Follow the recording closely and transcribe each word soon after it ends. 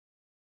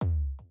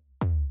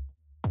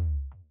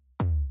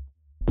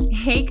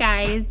Hey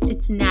guys,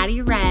 it's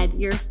Natty Red,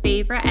 your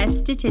favorite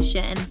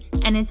esthetician,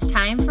 and it's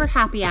time for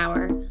happy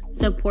hour.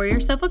 So pour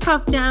yourself a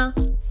cocktail,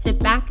 sit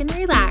back and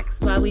relax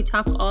while we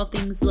talk all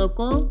things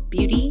local,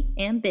 beauty,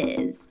 and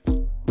biz.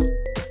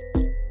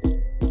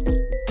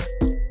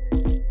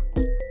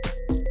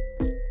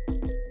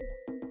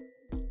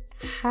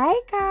 Hi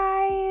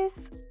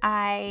guys,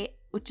 I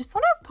just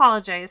want to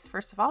apologize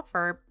first of all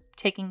for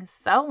taking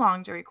so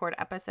long to record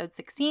episode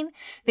 16.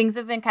 Things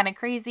have been kind of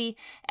crazy,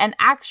 and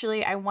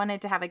actually I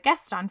wanted to have a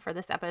guest on for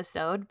this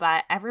episode,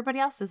 but everybody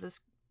else is as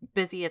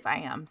busy as I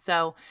am.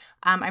 So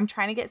I'm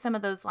trying to get some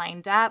of those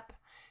lined up.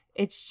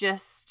 It's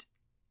just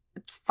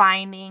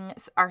finding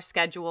our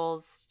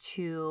schedules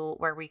to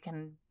where we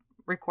can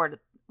record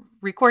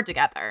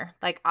together.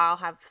 Like I'll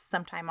have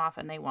some time off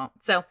and they won't.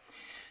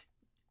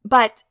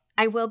 But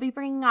I will be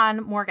bringing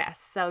on more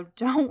guests, so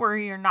don't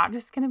worry, you're not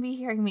just going to be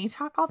hearing me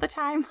talk all the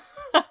time,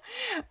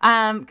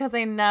 because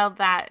I know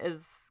that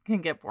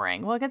can get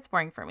boring. Well, it gets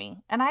boring for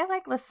me, and I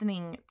like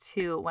listening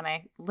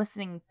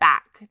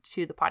back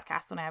to the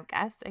podcast when I have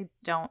guests. I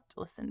don't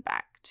listen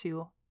back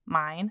to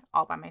mine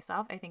all by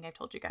myself. I think I've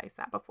told you guys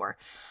that before.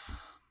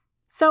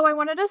 So I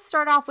wanted to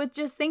start off with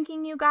just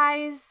thanking you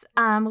guys.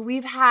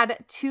 We've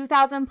had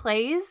 2,000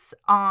 plays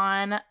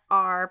on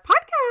our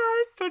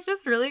podcast, which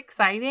is really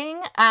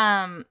exciting.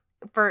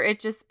 For it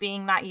just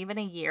being not even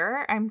a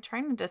year. I'm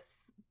trying to just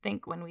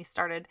think when we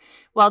started.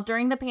 Well,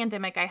 during the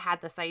pandemic, I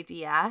had this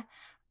idea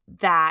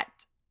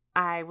that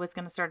I was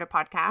going to start a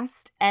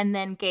podcast. And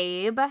then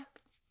Gabe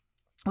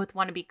with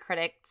Wannabe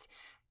Critics,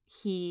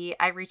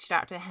 I reached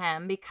out to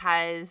him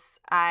because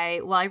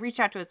I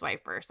reached out to his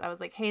wife first. I was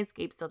like, hey, is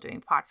Gabe still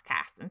doing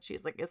podcasts? And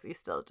she's like, is he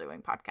still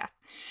doing podcasts?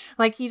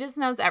 Like, he just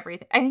knows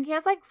everything. I think he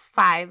has like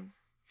 5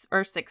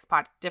 or 6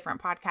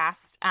 different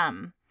podcasts.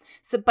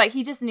 But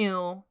he just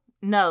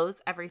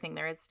knows everything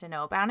there is to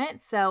know about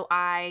it. So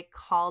I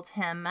called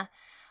him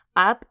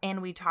up and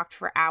we talked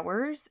for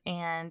hours,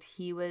 and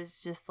he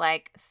was just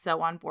like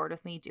so on board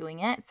with me doing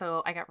it.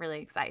 So I got really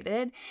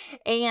excited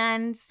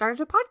and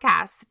started a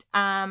podcast.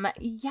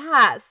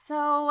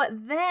 So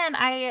then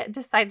I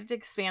decided to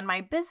expand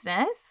my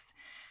business,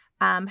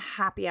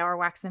 Happy Hour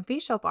Wax and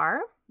Facial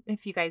Bar.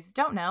 If you guys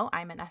don't know,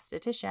 I'm an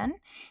esthetician,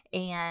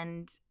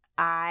 and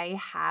I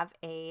had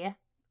a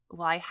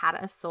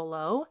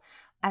solo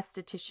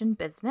esthetician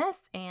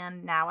business,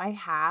 and now I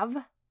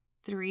have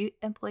 3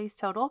 employees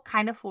total,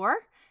 kind of 4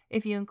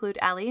 if you include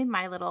Ellie,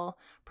 my little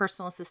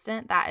personal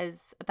assistant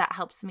that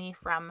helps me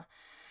from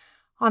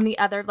on the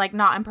other, like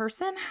not in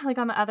person, like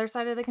on the other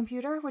side of the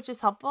computer, which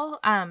is helpful.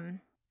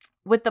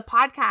 With the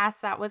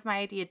podcast, that was my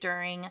idea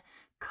during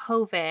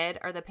COVID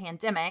or the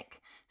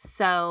pandemic.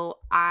 So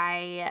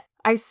I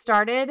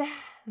started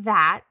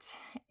that,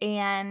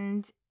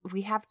 and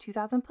we have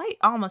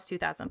almost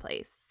 2,000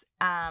 plays.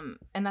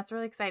 And that's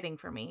really exciting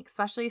for me,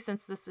 especially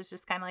since this is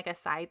just kind of like a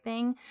side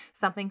thing,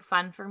 something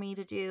fun for me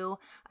to do.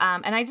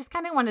 And I just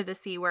kind of wanted to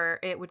see where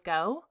it would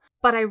go,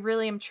 but I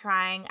really am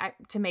trying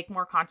to make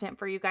more content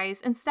for you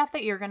guys and stuff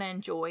that you're going to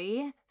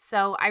enjoy.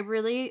 So I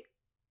really,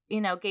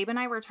 Gabe and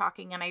I were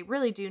talking, and I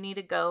really do need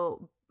to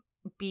go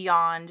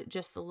beyond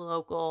just the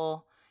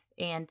local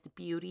and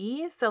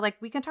beauty. So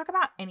like we can talk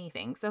about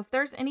anything. So if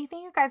there's anything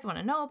you guys want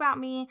to know about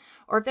me,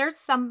 or if there's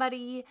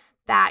somebody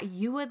that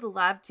you would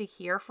love to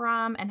hear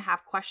from and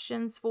have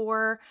questions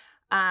for,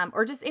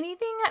 or just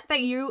anything that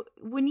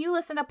when you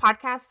listen to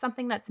podcasts,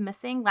 something that's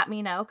missing, let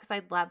me know, because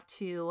I'd love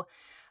to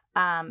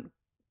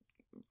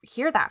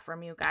hear that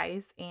from you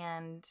guys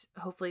and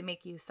hopefully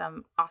make you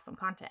some awesome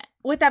content.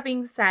 With that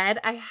being said,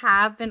 I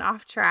have been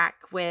off track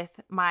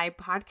with my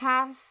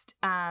podcast.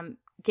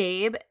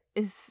 Gabe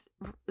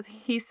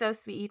he's so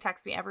sweet. He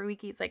texts me every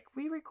week. He's like,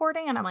 we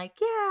recording? And I'm like,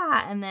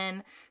 yeah. And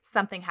then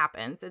something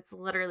happens. It's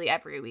literally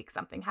every week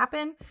something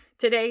happened.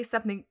 Today,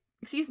 something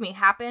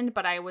happened,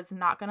 but I was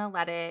not going to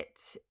let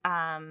it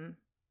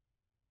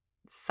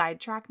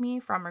sidetrack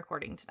me from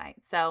recording tonight.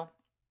 So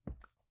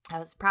I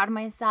was proud of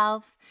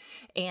myself,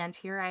 and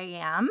here I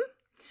am.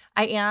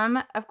 I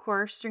am, of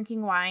course,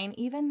 drinking wine,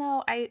 even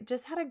though I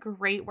just had a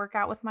great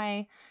workout with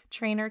my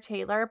trainer,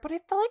 Taylor. But I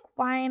feel like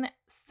wine,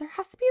 there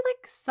has to be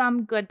like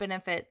some good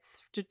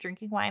benefits to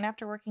drinking wine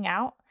after working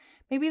out.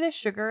 Maybe the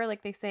sugar,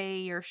 like they say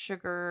your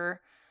sugar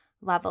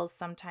levels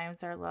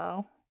sometimes are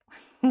low.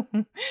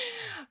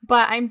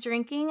 But I'm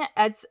drinking,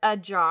 it's a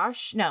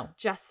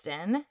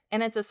Justin,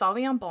 and it's a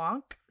Sauvignon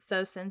Blanc.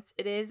 So since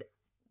it is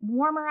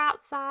warmer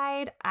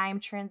outside, I'm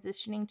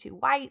transitioning to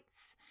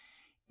whites.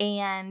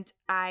 And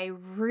I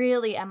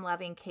really am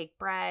loving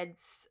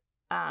Cakebread's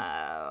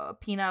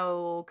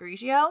Pinot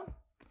Grigio,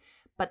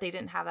 but they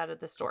didn't have that at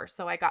the store.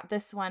 So I got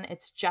this one.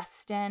 It's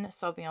Justin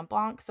Sauvignon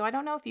Blanc. So I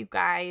don't know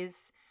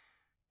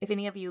if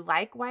any of you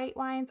like white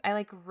wines. I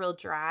like real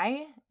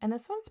dry, and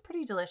this one's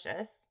pretty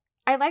delicious.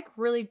 I like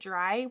really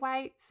dry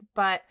whites,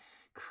 but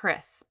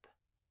crisp,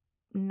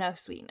 no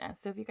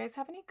sweetness. So if you guys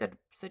have any good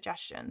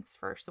suggestions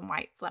for some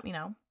whites, let me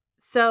know.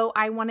 So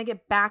I want to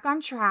get back on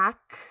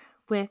track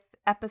with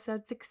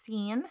episode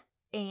 16.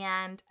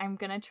 and I'm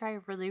going to try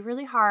really,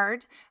 really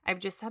hard. I've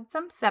just had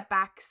some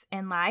setbacks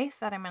in life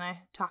that I'm going to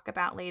talk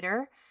about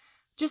later.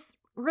 Just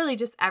really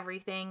just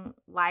everything.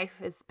 Life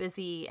is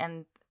busy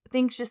and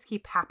things just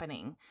keep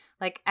happening.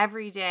 Like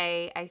every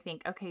day I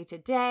think, okay,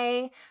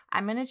 today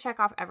I'm going to check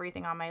off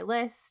everything on my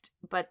list.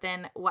 But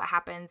then what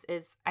happens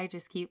is I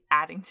just keep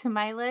adding to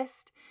my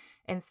list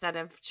instead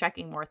of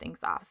checking more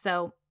things off.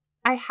 So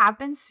I have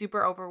been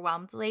super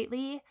overwhelmed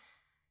lately.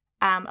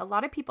 A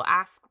lot of people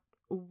ask,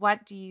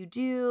 what do you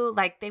do?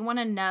 Like they want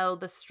to know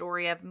the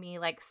story of me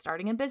like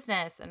starting a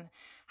business and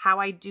how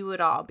I do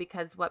it all,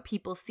 because what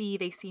people see,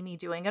 they see me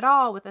doing it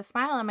all with a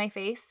smile on my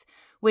face,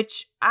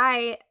 which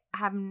I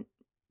have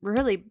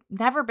really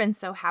never been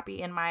so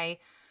happy in my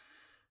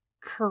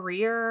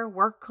career,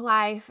 work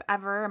life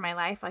ever in my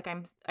life. Like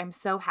I'm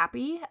so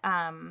happy.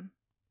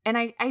 And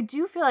I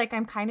do feel like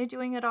I'm kind of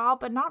doing it all,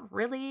 but not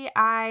really.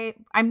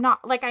 I'm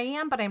not like I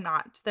am, but I'm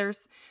not.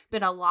 There's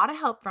been a lot of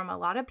help from a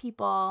lot of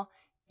people,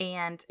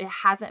 and it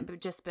hasn't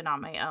just been on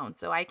my own.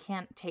 So I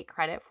can't take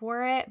credit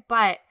for it.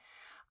 But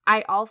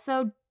I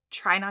also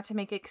try not to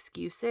make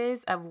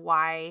excuses of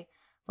why,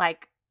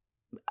 like,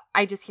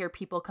 I just hear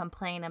people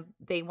complain and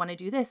they want to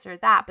do this or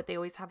that, but they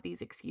always have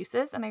these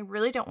excuses. And I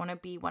really don't want to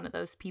be one of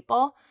those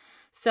people.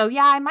 So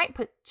yeah, I might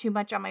put too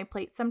much on my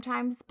plate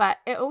sometimes, but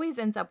it always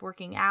ends up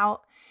working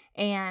out.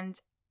 And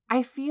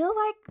I feel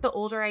like the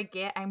older I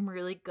get, I'm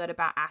really good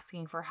about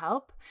asking for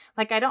help.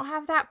 Like I don't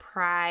have that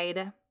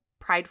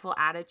prideful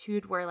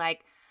attitude where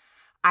like,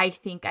 I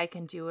think I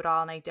can do it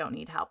all and I don't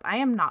need help. I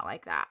am not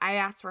like that. I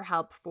ask for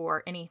help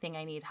for anything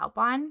I need help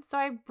on. So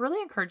I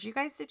really encourage you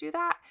guys to do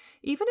that.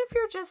 Even if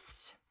you're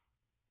just,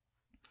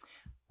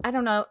 I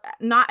don't know,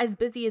 not as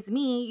busy as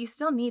me, you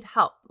still need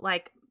help.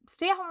 Like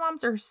stay-at-home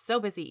moms are so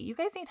busy. You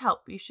guys need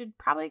help. You should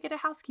probably get a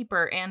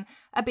housekeeper and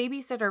a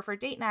babysitter for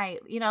date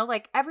night. You know,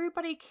 like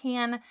everybody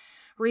can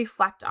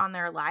reflect on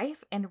their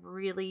life and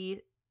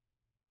really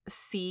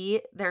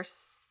see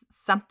there's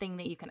something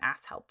that you can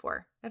ask help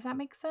for, if that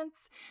makes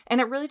sense.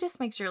 And it really just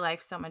makes your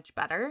life so much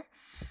better.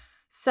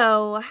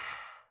 So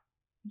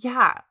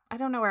yeah, I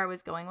don't know where I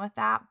was going with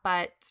that,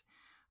 but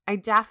I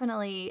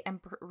definitely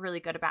am really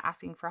good about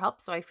asking for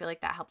help. So I feel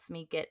like that helps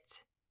me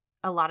get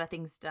a lot of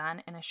things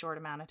done in a short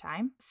amount of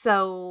time.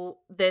 So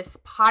this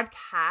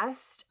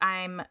podcast,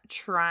 I'm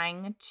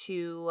trying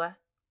to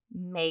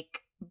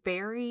make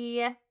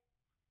very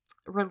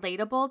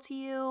relatable to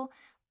you.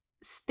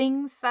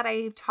 Things that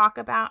I talk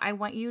about, I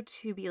want you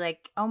to be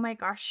like, oh my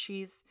gosh,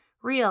 she's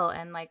real.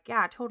 And like,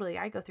 yeah, totally.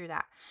 I go through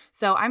that.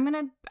 So I'm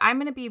going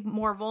to be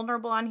more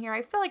vulnerable on here.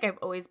 I feel like I've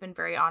always been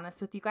very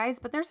honest with you guys,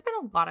 but there's been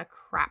a lot of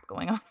crap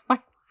going on in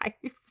my life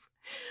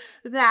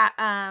that,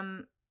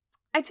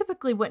 I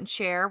typically wouldn't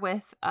share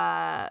with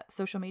a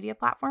social media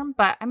platform,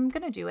 but I'm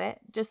going to do it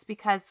just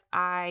because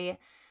I,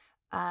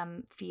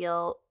 I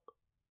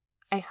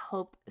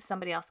hope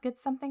somebody else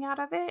gets something out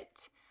of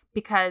it.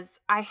 Because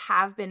I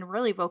have been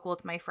really vocal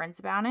with my friends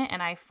about it,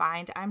 and I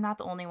find I'm not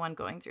the only one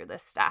going through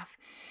this stuff.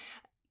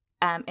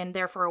 And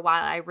there for a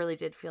while, I really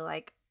did feel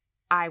like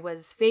I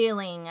was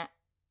failing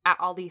at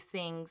all these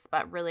things,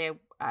 but really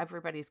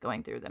everybody's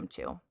going through them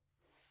too.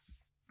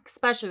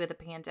 Especially with the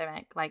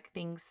pandemic, like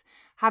things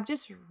have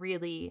just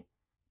really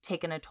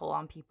taken a toll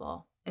on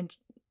people and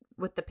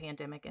with the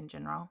pandemic in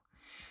general.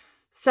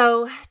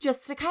 So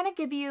just to kind of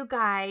give you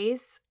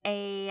guys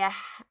the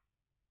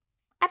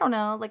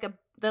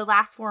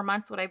last 4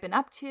 months, what I've been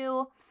up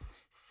to.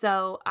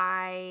 So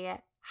I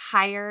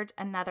hired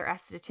another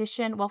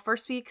esthetician. Well,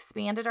 first we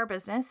expanded our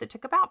business. It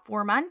took about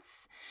 4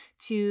 months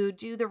to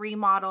do the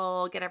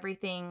remodel, get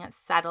everything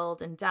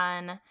settled and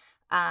done.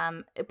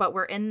 But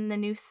we're in the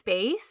new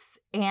space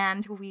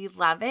and we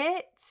love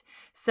it.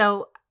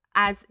 So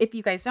as if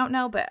you guys don't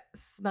know, but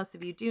most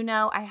of you do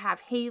know, I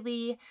have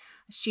Haley.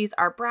 She's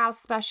our brow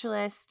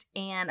specialist.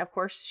 And of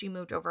course, she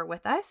moved over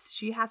with us.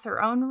 She has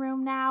her own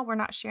room now. We're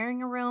not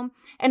sharing a room.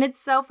 And it's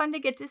so fun to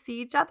get to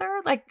see each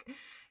other, like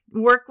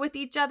work with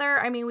each other.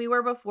 I mean, we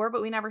were before,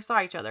 but we never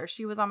saw each other.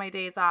 She was on my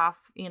days off,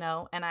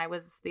 and I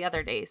was the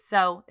other days.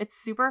 So it's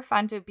super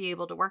fun to be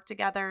able to work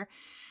together.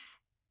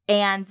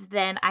 And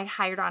then I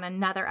hired on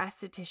another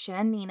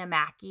esthetician, Nina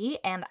Mackey,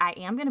 and I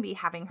am going to be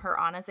having her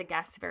on as a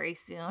guest very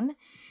soon.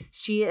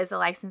 She is a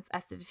licensed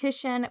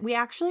esthetician. We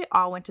actually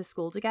all went to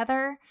school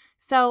together.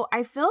 So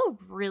I feel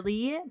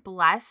really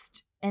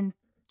blessed and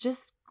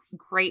just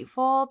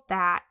grateful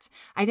that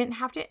I didn't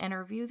have to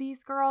interview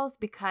these girls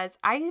because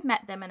I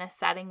met them in a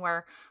setting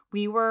where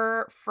we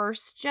were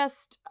first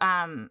just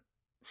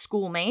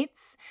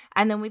schoolmates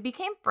and then we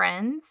became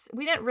friends.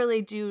 We didn't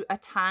really do a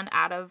ton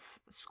out of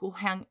school,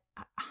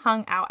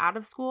 hung out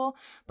of school,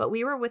 but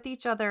we were with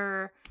each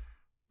other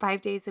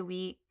 5 days a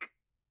week.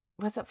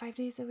 Was it 5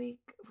 days a week?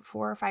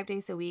 4 or 5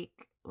 days a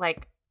week,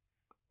 like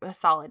a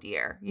solid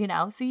year,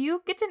 So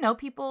you get to know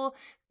people,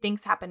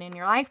 things happen in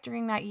your life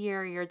during that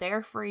year, you're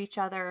there for each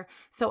other.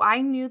 So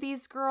I knew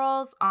these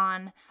girls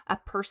on a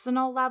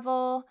personal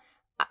level.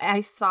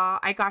 I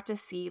got to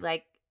see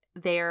like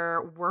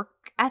their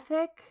work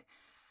ethic.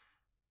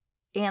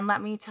 And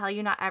let me tell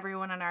you, not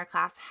everyone in our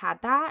class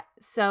had that.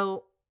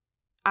 So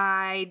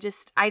I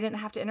didn't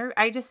have to interview.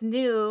 I just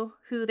knew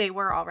who they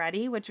were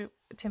already, which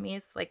to me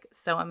is like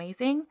so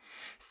amazing.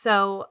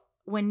 So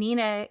when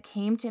Nina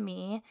came to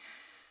me,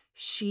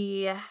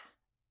 she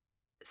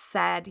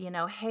said,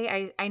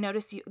 hey, I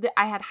noticed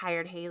I had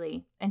hired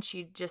Haley, and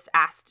she just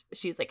asked,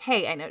 she's like,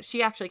 hey, I know,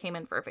 she actually came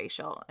in for a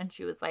facial, and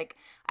she was like,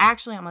 I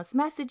actually almost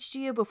messaged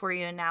you before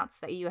you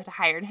announced that you had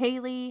hired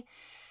Haley.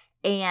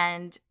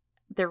 And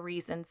the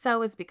reason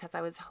so is because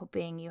I was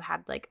hoping you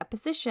had like a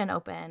position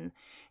open.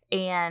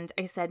 And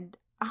I said,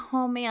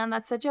 oh man,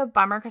 that's such a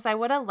bummer, because I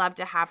would have loved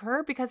to have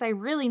her, because I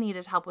really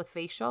needed help with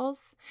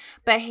facials.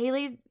 But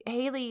Haley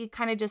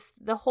kind of just,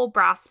 the whole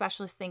brow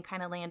specialist thing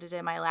kind of landed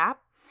in my lap.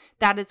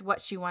 That is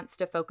what she wants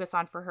to focus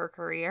on for her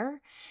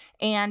career.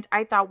 And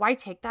I thought, why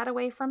take that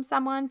away from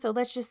someone? So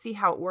let's just see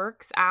how it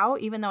works out,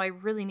 even though I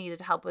really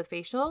needed help with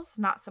facials,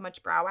 not so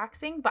much brow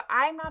waxing. But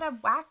I'm not a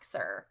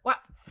waxer. What?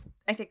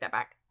 I take that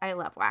back. I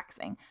love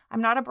waxing.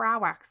 I'm not a brow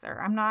waxer.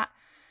 I'm not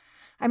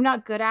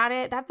good at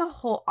it. That's a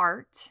whole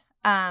art.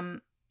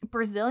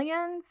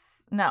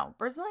 Brazilians,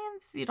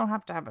 you don't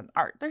have to have an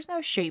art. There's no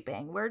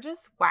shaping. We're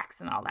just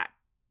waxing all that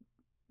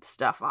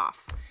stuff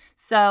off.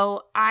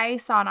 So I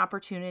saw an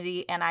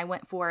opportunity and I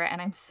went for it, and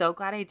I'm so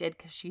glad I did,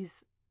 because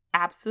she's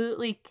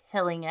absolutely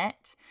killing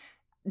it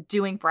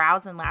doing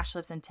brows and lash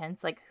lifts and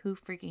tints. Like, who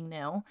freaking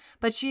knew?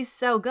 But she's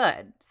so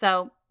good.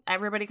 So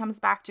everybody comes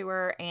back to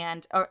her,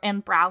 and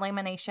brow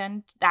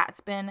lamination,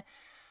 that's been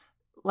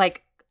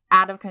like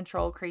out of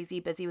control, crazy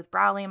busy with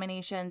brow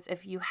laminations.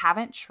 If you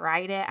haven't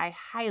tried it, I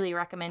highly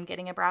recommend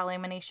getting a brow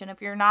lamination.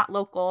 If you're not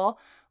local,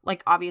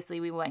 like obviously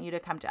we want you to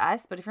come to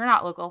us, but if you're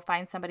not local,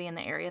 find somebody in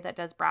the area that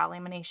does brow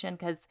lamination,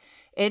 because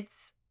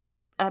it's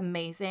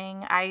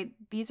amazing.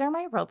 These are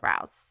my real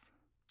brows,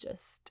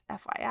 just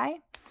FYI.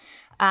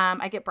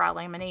 I get brow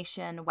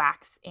lamination,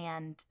 wax,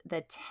 and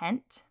the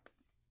tint.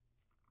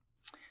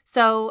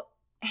 So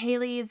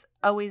Haley's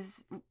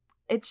always,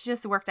 it's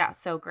just worked out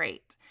so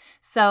great.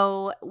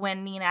 So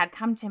when Nina had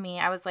come to me,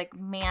 I was like,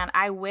 man,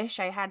 I wish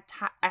I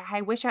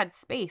had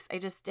space. I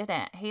just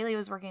didn't. Haley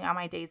was working on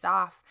my days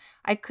off.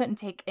 I couldn't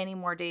take any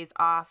more days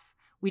off.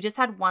 We just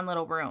had one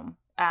little room.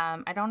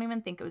 I don't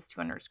even think it was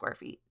 200 square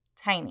feet.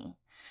 Tiny.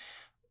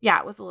 Yeah,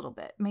 it was a little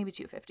bit, maybe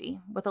 250,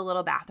 with a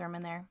little bathroom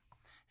in there.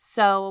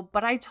 So,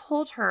 but I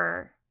told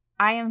her,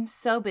 I am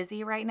so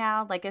busy right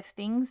now. Like,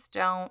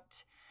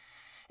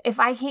 if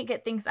I can't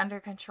get things under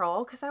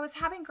control, because I was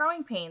having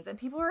growing pains, and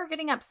people were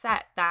getting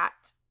upset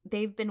that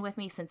they've been with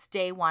me since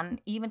day one,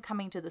 even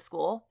coming to the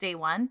school day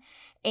one,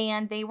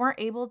 and they weren't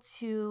able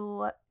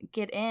to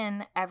get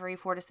in every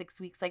 4 to 6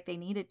 weeks like they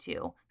needed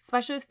to,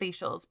 especially with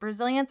facials.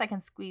 Brazilians, I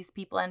can squeeze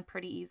people in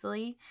pretty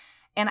easily,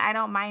 and I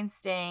don't mind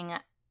staying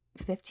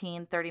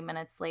 15, 30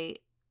 minutes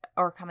late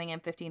or coming in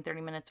 15,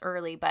 30 minutes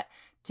early, but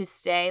to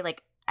stay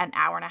like an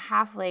hour and a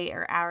half late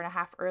or hour and a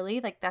half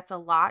early, like that's a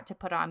lot to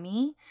put on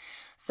me.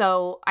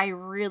 So I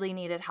really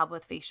needed help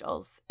with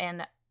facials.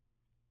 And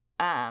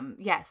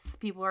yes,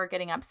 people were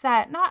getting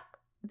upset.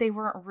 They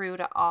weren't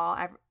rude at all.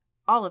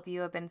 All of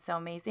you have been so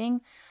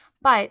amazing,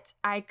 but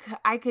I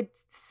could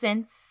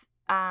sense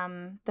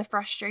the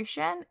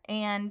frustration,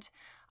 and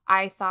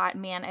I thought,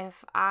 man,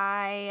 if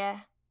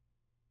I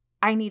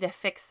need to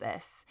fix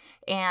this.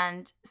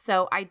 And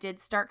so I did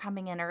start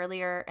coming in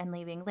earlier and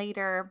leaving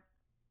later.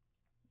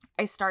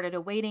 I started a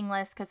waiting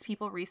list, because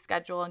people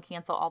reschedule and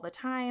cancel all the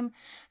time.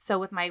 So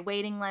with my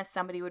waiting list,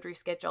 somebody would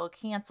reschedule,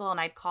 cancel, and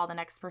I'd call the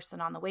next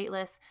person on the wait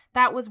list.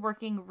 That was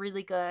working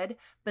really good,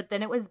 but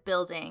then it was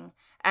building.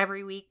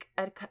 Every week,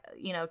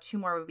 2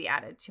 more would be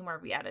added, 2 more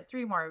would be added,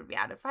 3 more would be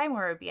added, 5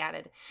 more would be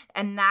added.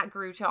 And that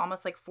grew to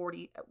almost like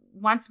 40.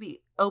 Once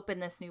we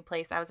opened this new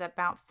place, I was at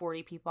about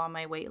 40 people on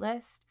my wait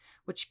list,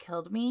 which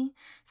killed me.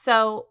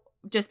 So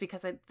just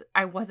because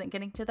I wasn't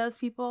getting to those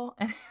people,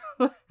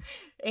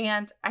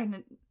 and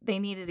they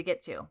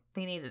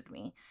needed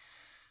me.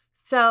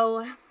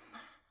 So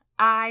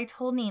I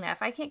told Nina,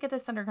 if I can't get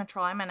this under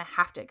control, I'm going to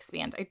have to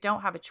expand. I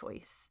don't have a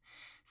choice.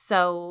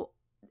 So,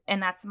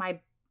 and that's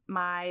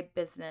my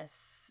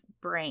business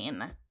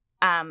brain.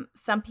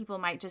 Some people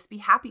might just be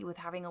happy with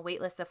having a wait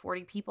list of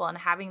 40 people and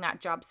having that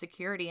job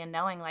security and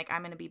knowing like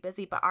I'm going to be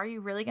busy, but are you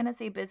really going to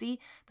stay busy?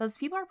 Those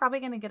people are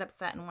probably going to get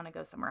upset and want to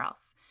go somewhere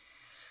else,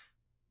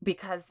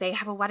 because they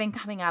have a wedding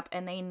coming up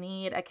and they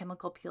need a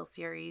chemical peel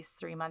series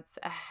 3 months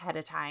ahead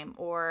of time,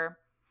 or,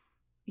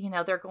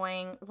 they're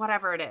going,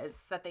 whatever it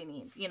is that they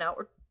need,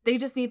 or they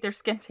just need their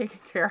skin taken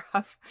care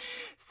of.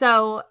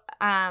 So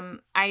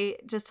I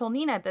just told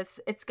Nina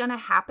it's going to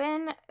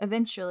happen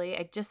eventually.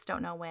 I just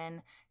don't know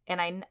when.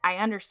 And I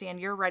understand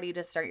you're ready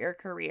to start your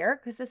career,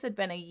 because this had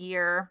been a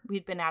year.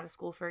 We'd been out of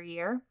school for a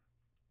year.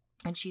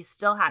 And she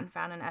still hadn't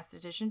found an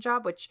esthetician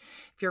job, which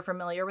if you're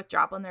familiar with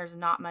Joplin, there's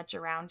not much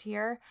around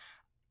here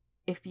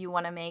if you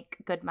want to make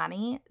good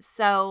money.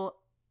 So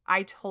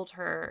I told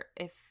her,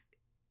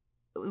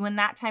 when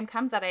that time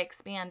comes that I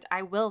expand,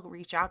 I will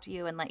reach out to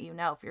you and let you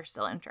know if you're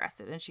still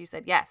interested. And she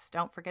said, yes,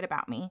 don't forget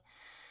about me.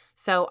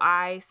 So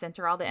I sent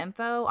her all the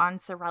info on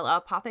Sorella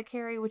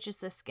Apothecary, which is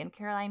the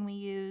skincare line we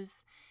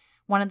use.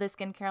 one of the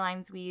skincare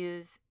lines we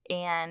use.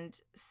 And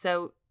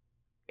so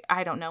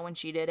I don't know when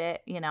she did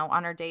it,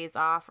 on her days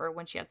off or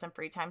when she had some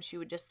free time, she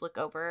would just look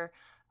over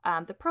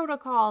the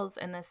protocols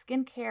and the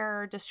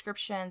skincare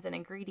descriptions and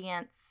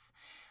ingredients.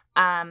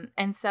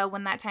 And so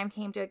when that time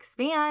came to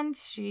expand,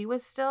 she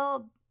was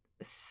still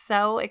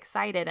so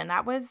excited. And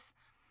that was,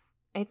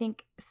 I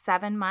think,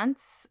 7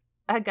 months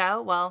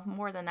ago. Well,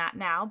 more than that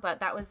now,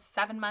 but that was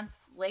 7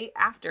 months late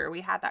after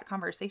we had that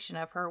conversation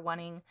of her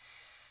wanting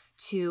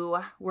to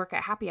work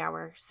at Happy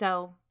Hour.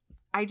 So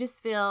I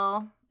just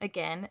feel,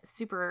 again,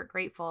 super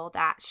grateful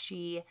that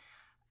she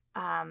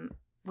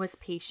was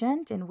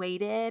patient and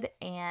waited.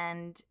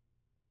 And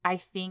I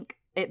think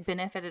it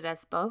benefited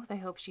us both. I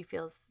hope she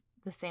feels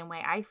the same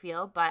way I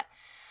feel, but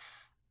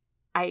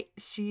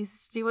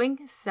she's doing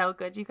so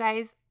good, you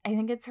guys. I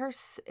think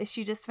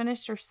she just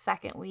finished her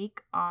second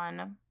week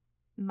on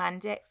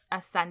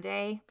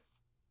Sunday.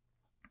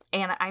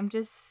 And I'm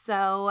just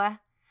so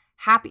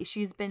happy.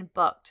 She's been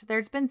booked.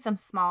 There's been some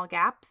small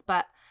gaps,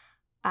 but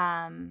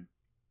I'm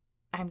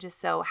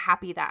just so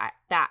happy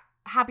that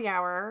Happy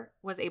Hour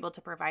was able to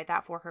provide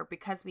that for her,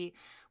 because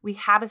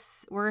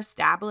we're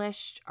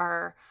established.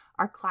 Our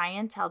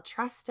clientele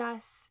trust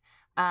us.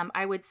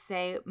 I would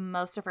say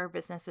most of our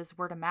business is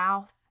word of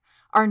mouth.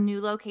 Our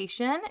new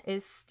location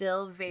is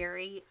still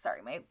very,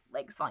 sorry, my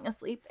leg's falling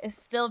asleep, is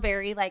still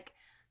very like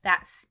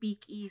that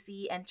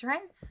speakeasy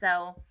entrance.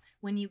 So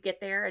when you get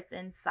there, it's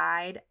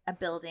inside a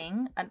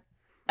building,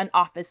 an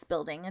office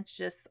building. It's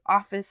just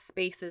office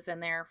spaces in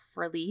there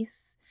for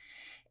lease.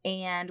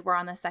 And we're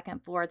on the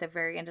second floor at the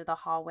very end of the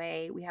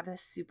hallway. We have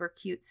this super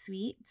cute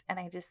suite, and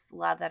I just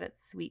love that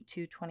it's Suite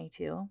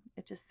 222.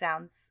 It just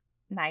sounds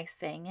nice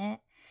saying it.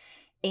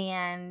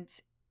 And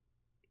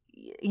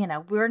we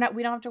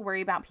don't have to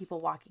worry about people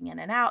walking in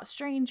and out,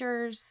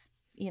 strangers.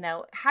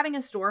 Having a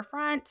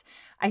storefront,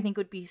 I think,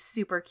 would be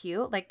super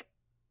cute. Like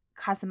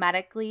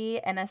cosmetically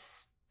and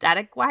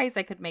aesthetic wise,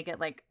 I could make it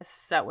like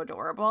so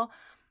adorable.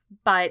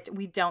 But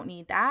we don't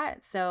need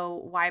that.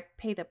 So why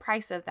pay the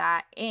price of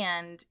that?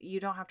 And you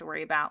don't have to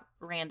worry about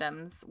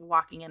randoms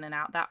walking in and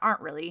out that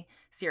aren't really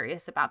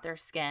serious about their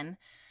skin.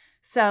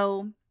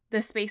 So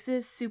the space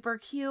is super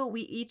cute.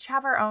 We each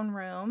have our own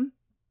room,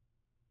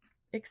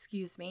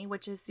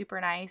 which is super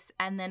nice.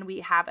 And then we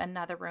have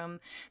another room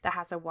that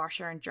has a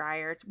washer and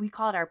dryer. We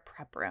call it our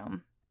prep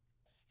room.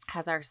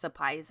 Has our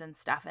supplies and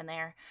stuff in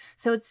there.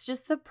 So it's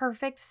just the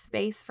perfect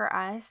space for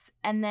us.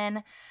 And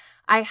then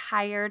I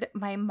hired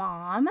my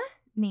mom,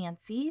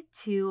 Nancy,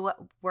 to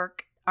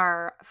work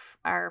our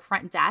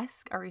front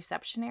desk, our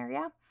reception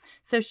area.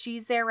 So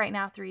she's there right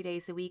now 3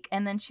 days a week.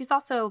 And then she's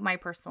also my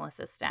personal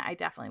assistant. I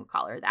definitely would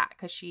call her that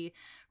because she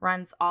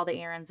runs all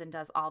the errands and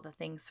does all the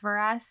things for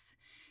us.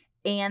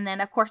 And then,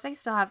 of course, I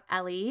still have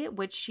Ellie,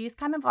 which she's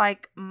kind of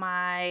like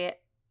my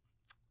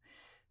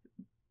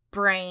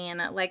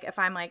brain. Like if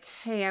I'm like,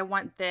 hey, I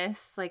want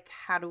this, like,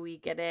 how do we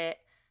get it?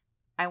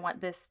 I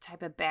want this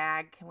type of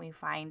bag. Can we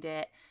find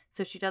it?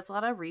 So she does a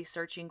lot of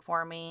researching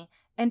for me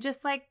and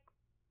just like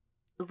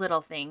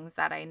little things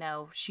that I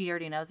know she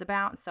already knows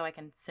about. So I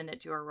can send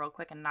it to her real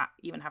quick and not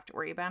even have to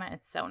worry about it.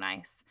 It's so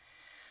nice.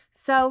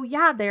 So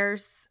yeah,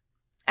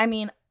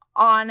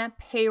 on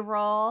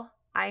payroll,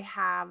 I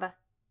have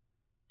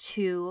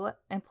 2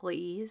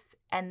 employees,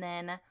 and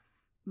then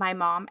my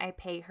mom, I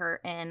pay her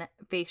in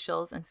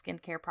facials and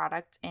skincare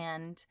product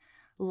and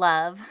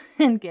love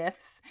and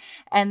gifts.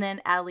 And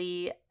then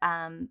Ellie,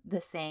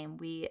 the same.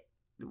 We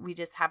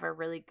just have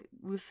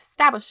we've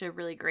established a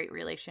really great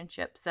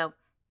relationship. So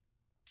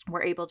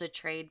we're able to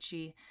trade.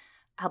 She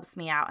helps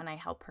me out and I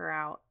help her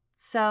out.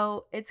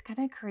 So it's kind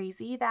of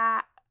crazy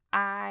that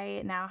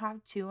I now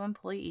have 2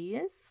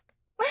 employees.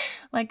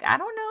 Like, I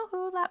don't know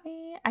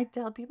I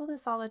tell people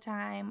this all the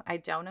time. I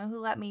don't know who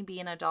let me be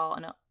an adult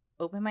and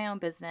open my own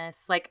business.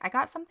 Like, I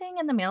got something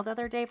in the mail the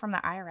other day from the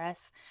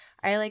IRS.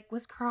 I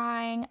was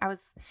crying.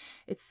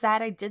 It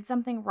said I did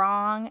something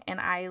wrong and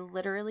I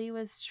literally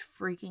was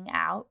freaking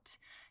out.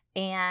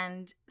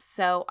 And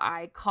so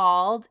I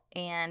called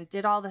and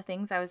did all the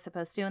things I was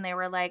supposed to. And they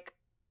were like,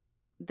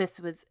 this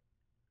was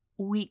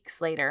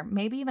weeks later,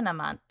 maybe even a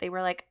month. They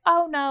were like,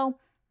 oh no,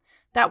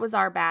 that was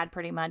our bad,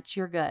 pretty much.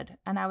 You're good.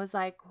 And I was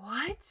like,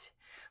 what?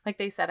 Like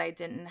they said, I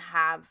didn't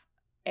have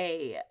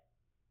a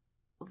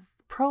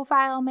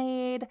profile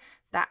made,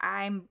 that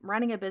I'm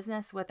running a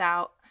business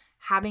without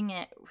having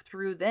it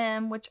through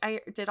them, which I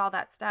did all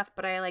that stuff.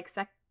 But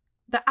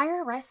the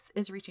IRS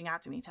is reaching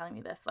out to me telling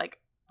me this, like,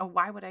 oh,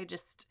 why would I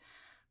just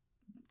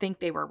think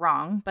they were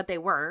wrong? But they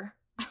were.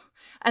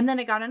 And then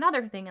I got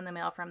another thing in the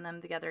mail from them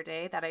the other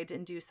day that I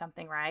didn't do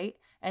something right.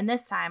 And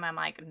this time I'm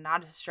like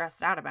not as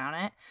stressed out about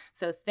it.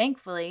 So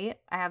thankfully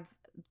I have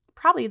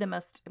probably the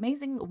most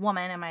amazing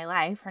woman in my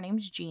life. Her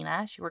name's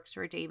Gina. She works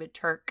for David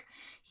Turk.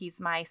 He's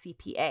my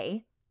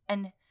CPA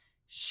and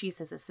she's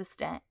his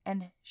assistant.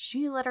 And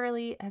she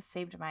literally has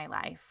saved my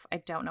life. I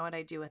don't know what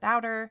I'd do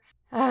without her.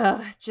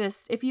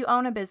 Just if you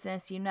own a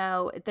business,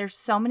 there's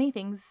so many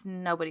things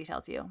nobody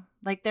tells you.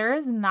 Like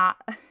there's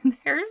not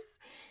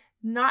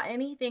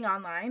anything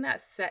online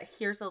that said,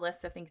 here's a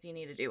list of things you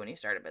need to do when you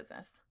start a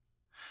business.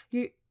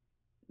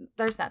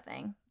 There's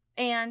nothing.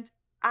 And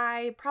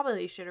I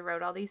probably should have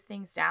wrote all these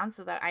things down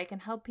so that I can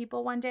help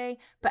people one day,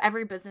 but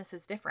every business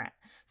is different.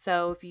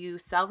 So if you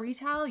sell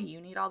retail, you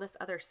need all this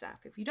other stuff.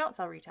 If you don't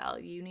sell retail,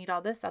 you need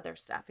all this other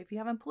stuff. If you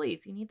have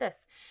employees, you need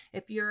this.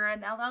 If you're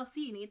an LLC,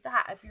 you need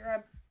that. If you're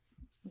a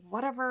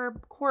whatever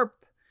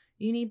corp,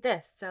 you need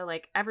this. So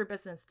like every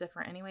business is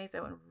different anyways. I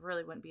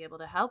wouldn't be able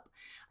to help.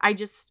 I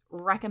just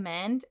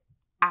recommend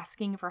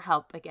asking for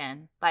help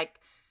again. Like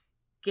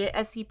get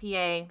a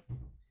CPA,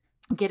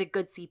 get a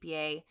good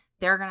CPA.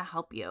 They're going to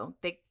help you.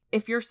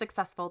 If you're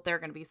successful, they're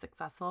going to be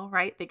successful,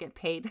 right? They get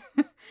paid.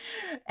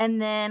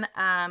 And then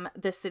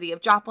the city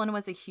of Joplin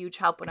was a huge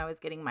help when I was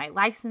getting my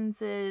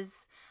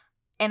licenses.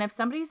 And if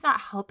somebody's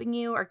not helping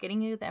you or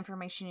getting you the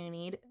information you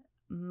need,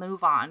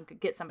 move on,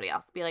 get somebody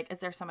else. Be like, is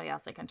there somebody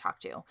else I can talk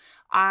to?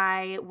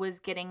 I was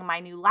getting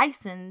my new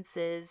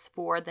licenses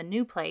for the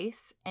new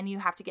place, and you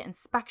have to get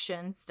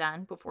inspections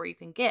done before you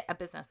can get a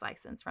business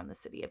license from the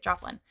city of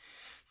Joplin.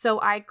 So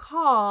I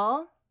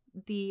call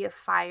the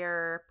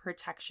fire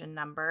protection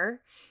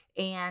number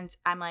and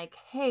I'm like,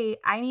 hey,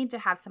 I need to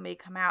have somebody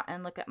come out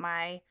and look at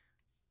my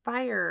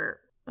fire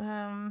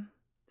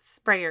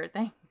sprayer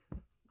thing.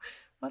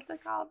 What's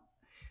it called?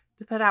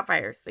 To put out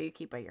fires that you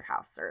keep at your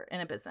house or in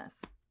a business.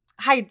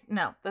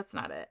 No, that's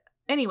not it.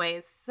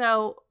 Anyways,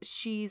 so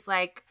she's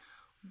like,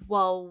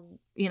 well,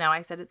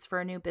 I said it's for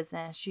a new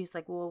business. She's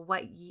like, well,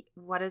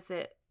 what does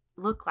it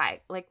look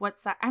like? Like,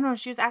 what's that? I don't know.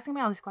 She was asking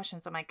me all these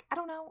questions. I'm like, I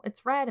don't know.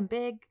 It's red and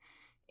big.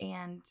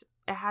 And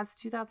it has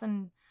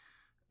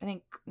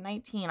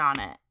 2019 on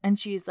it. And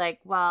she's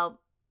like, well,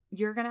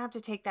 you're going to have to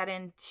take that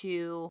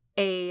into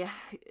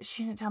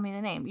she didn't tell me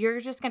the name. You're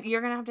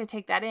going to have to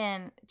take that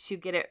in to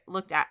get it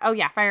looked at. Oh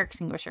yeah. Fire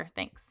extinguisher.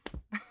 Thanks.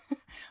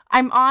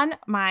 I'm live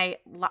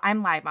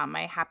on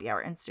my Happy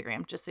Hour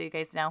Instagram, just so you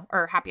guys know,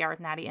 or Happy Hour with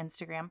Natty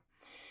Instagram.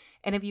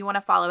 And if you want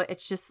to follow it,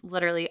 it's just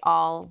literally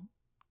all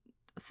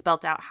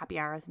spelt out Happy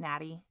Hour with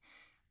Natty.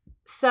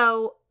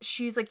 So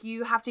she's like,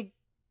 you have to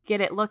get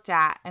it looked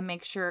at and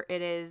make sure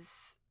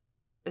this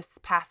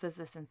passes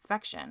this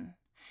inspection.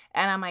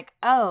 And I'm like,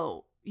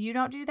 oh, you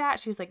don't do that?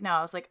 She's like, no.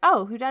 I was like,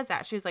 oh, who does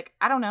that? She's like,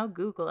 I don't know.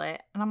 Google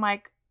it. And I'm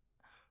like,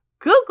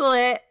 Google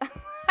it?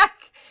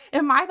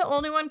 Am I the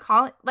only one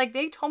calling? Like,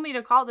 they told me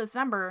to call this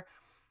number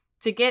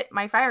to get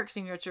my fire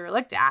extinguisher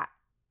looked at.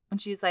 And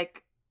she's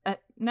like,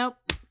 nope.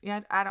 Yeah,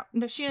 I don't.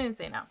 No, she didn't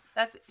say no.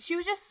 She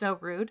was just so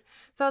rude.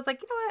 So I was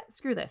like, you know what?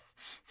 Screw this.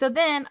 So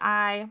then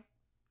I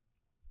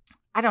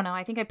don't know.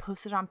 I think I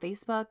posted on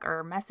Facebook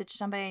or messaged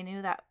somebody I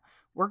knew that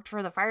worked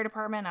for the fire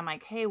department. I'm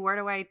like, hey, where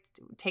do I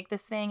take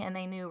this thing? And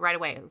they knew right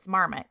away. It was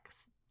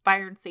Marmix,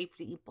 fire and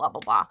safety, blah,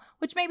 blah, blah,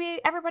 which maybe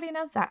everybody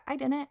knows that. I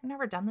didn't. I've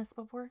never done this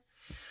before.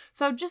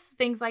 So just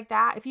things like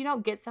that. If you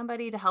don't get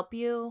somebody to help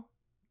you,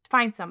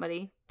 find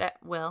somebody that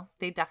will.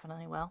 They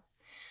definitely will.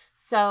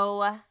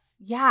 So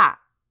yeah,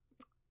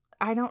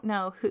 I don't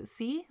know who.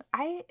 See,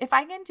 if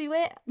I can do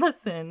it,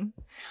 listen,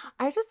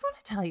 I just want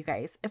to tell you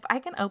guys, if I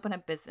can open a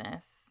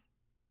business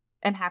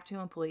and have 2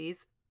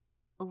 employees,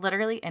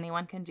 literally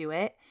anyone can do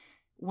it.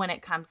 When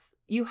it comes,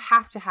 you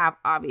have to have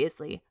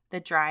obviously the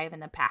drive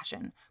and the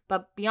passion.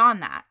 But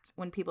beyond that,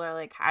 when people are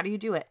like, how do you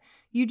do it?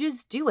 You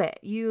just do it.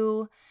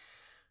 You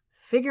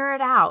figure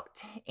it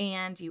out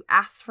and you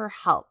ask for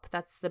help.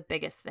 That's the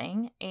biggest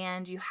thing.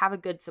 And you have a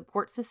good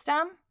support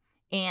system.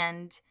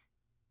 And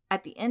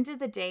at the end of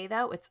the day,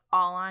 though, it's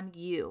all on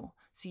you.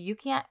 So you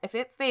can't, if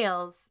it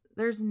fails,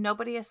 there's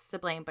nobody else to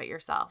blame but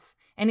yourself.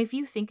 And if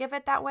you think of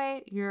it that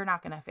way, you're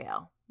not going to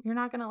fail. You're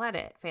not going to let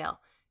it fail.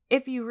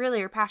 If you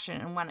really are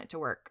passionate and want it to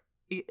work,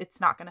 it's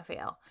not going to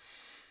fail.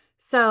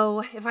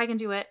 So if I can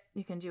do it,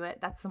 you can do it.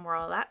 That's the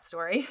moral of that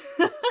story.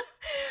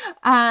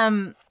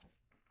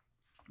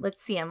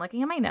 Let's see. I'm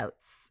looking at my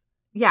notes.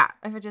 Yeah,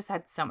 I've just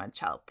had so much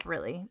help,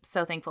 really.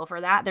 So thankful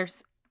for that.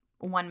 There's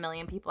 1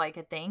 million people I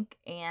could thank.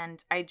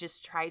 And I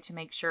just try to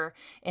make sure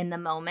in the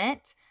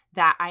moment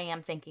that I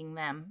am thanking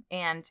them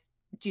and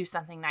do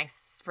something nice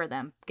for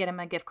them. Get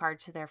them a gift card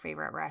to their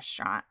favorite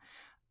restaurant.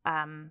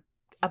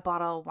 A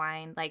bottle of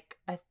wine, like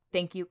a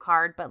thank you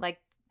card. But like,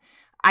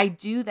 I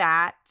do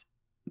that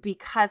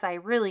because I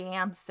really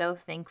am so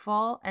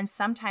thankful. And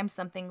sometimes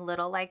something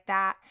little like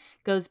that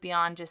goes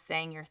beyond just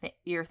saying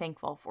you're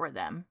thankful for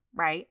them,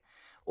 right?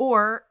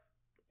 Or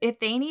if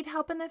they need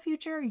help in the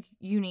future,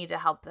 you need to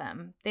help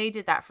them. They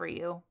did that for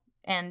you.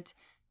 And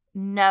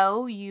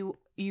no, you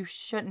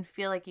shouldn't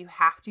feel like you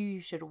have to. You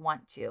should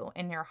want to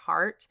in your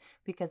heart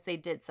because they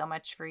did so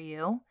much for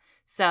you.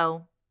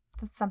 So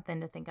that's something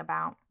to think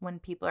about when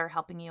people are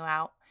helping you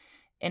out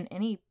in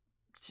any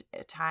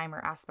time or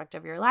aspect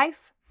of your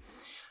life.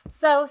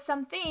 So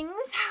some things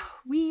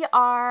we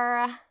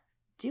are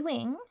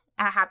doing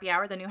at Happy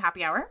Hour, the new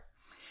Happy Hour.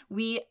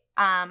 We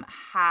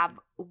have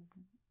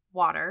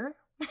water.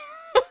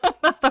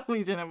 Not that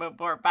we didn't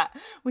before, but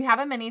we have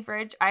a mini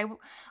fridge.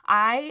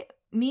 I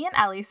me and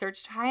Ellie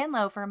searched high and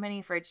low for a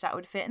mini fridge that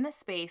would fit in the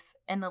space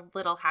in the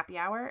little happy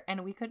hour,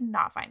 and we could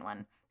not find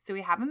one. So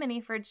we have a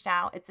mini fridge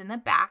now. It's in the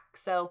back.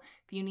 So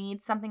if you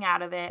need something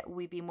out of it,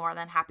 we'd be more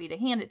than happy to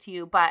hand it to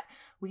you. But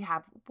we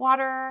have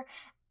water,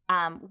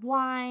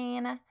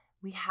 wine.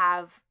 We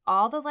have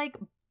all the like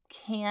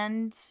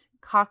canned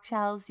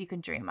cocktails you can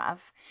dream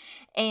of.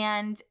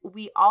 And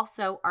we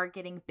also are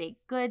getting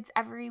baked goods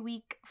every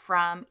week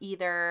from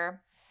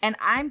either, and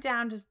I'm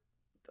down to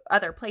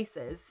other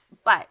places,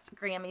 but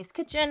Grammy's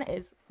Kitchen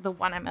is the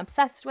one I'm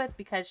obsessed with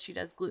because she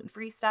does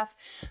gluten-free stuff,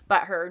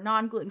 but her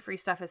non-gluten-free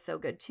stuff is so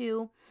good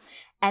too.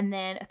 And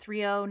then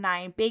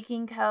 309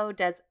 Baking Co.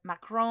 does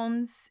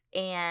macarons,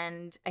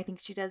 and I think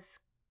she does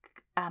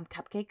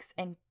cupcakes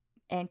and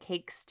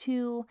cakes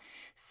too.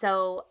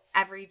 So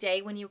every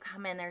day when you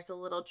come in, there's a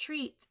little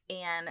treat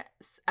and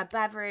a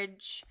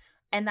beverage,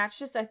 and that's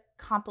just a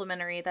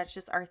complimentary. That's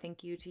just our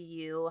thank you to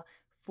you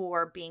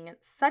for being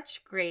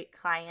such great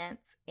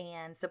clients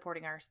and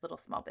supporting our little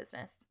small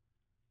business.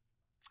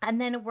 And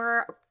then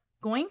we're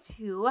going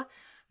to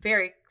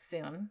very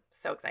soon,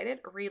 so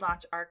excited,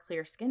 relaunch our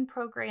Clear Skin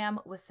program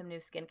with some new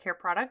skincare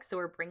products. So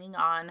we're bringing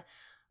on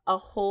a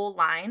whole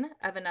line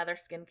of another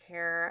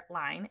skincare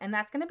line, and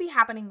that's going to be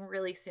happening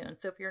really soon.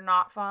 So if you're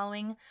not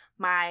following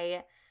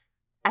my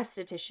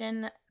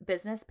esthetician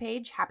business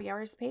page, happy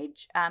hours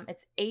page,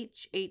 it's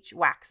HH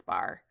Wax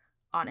Bar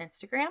on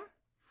Instagram.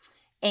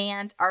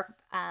 And our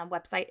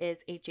website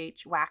is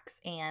HHWax,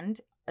 and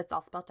it's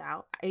all spelled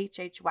out,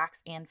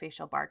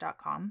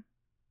 hhwaxandfacialbar.com.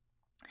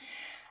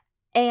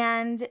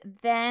 And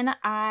then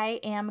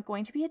I am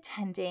going to be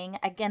attending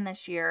again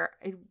this year.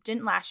 I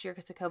didn't last year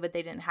because of COVID.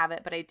 They didn't have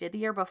it, but I did the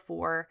year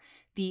before,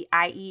 the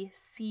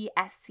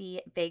IECSC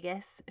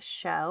Vegas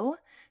show.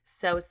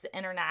 So it's the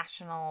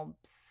International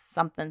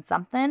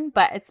something,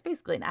 but it's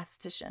basically an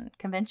esthetician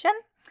convention.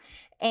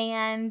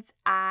 And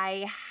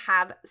I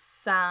have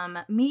some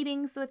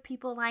meetings with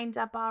people lined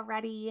up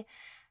already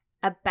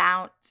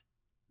about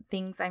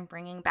things I'm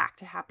bringing back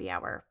to happy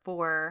hour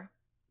for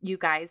you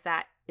guys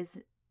that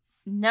is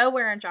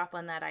nowhere in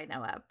Joplin that I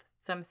know of.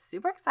 So I'm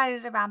super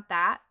excited about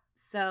that.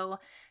 So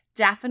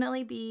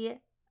definitely be,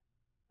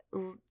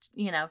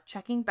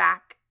 checking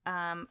back.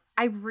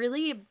 I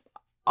really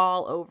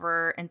all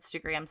over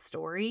Instagram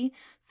story.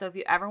 So if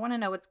you ever want to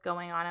know what's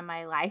going on in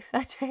my life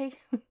that day,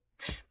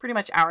 pretty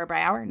much hour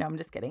by hour. No, I'm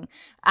just kidding.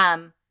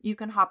 You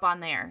can hop on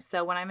there.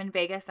 So when I'm in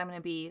Vegas,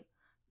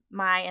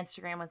 my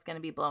Instagram was going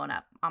to be blowing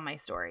up on my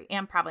story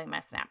and probably my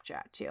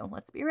Snapchat too.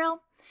 Let's be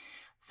real.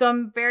 So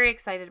I'm very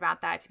excited about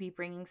that, to be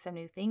bringing some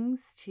new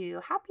things to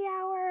happy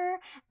hour.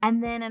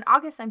 And then in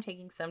August, I'm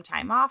taking some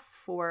time off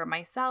for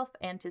myself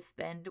and to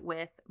spend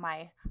with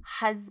my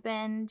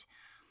husband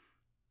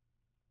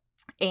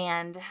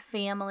and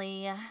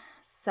family.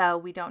 So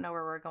we don't know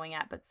where we're going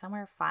at, but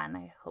somewhere fun,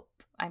 I hope.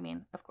 I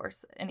mean, of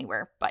course,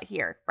 anywhere but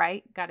here,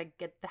 right? Got to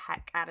get the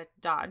heck out of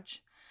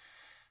Dodge.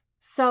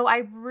 So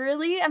I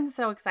really am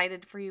so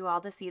excited for you all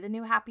to see the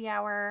new happy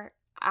hour.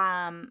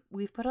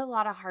 We've put a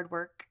lot of hard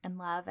work and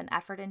love and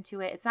effort into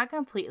it. It's not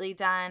completely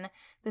done.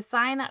 The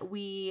sign that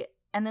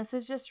and this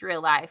is just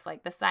real life,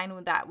 like the sign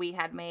that we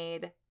had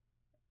made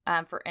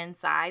for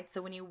inside.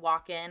 So when you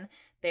walk in,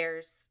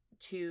 there's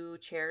 2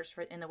 chairs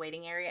in the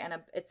waiting area, and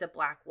it's a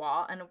black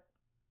wall. And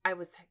I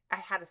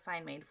had a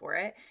sign made for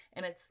it,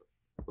 and it's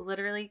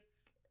literally,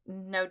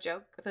 no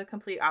joke, the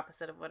complete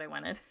opposite of what I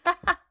wanted.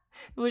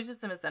 It was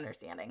just a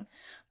misunderstanding.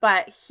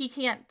 But he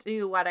can't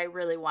do what I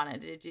really wanted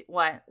to do,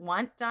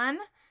 want done.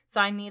 So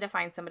I need to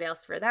find somebody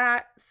else for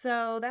that.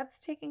 So that's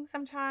taking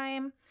some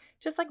time.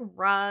 Just like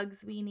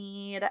rugs we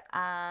need.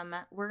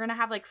 We're going to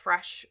have like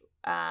fresh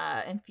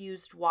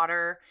infused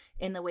water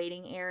in the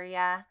waiting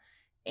area.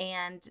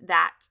 And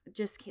that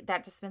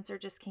dispenser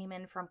just came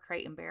in from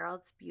Crate and Barrel.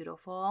 It's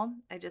beautiful.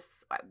 I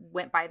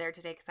went by there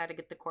today because I had to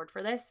get the cord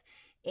for this,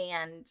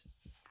 and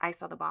I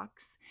saw the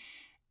box.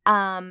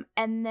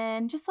 And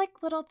then just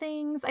like little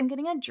things. I'm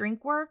getting a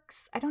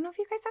DrinkWorks. I don't know if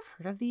you guys have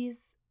heard of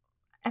these,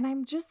 and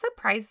I'm just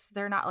surprised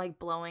they're not like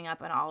blowing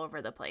up and all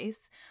over the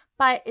place.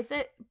 But it's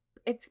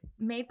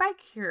made by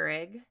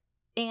Keurig,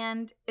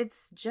 and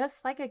it's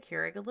just like a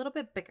Keurig, a little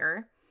bit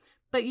bigger.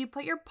 But you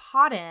put your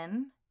pot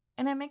in,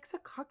 and it makes a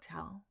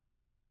cocktail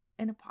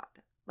in a pot.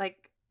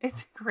 Like,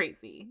 it's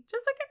crazy.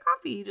 Just like a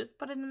coffee. You just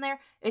put it in there.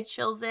 It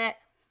chills it.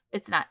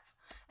 It's nuts.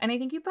 And I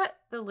think you put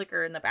the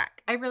liquor in the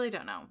back. I really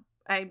don't know.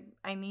 I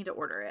need to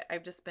order it.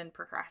 I've just been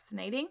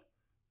procrastinating.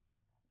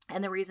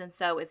 And the reason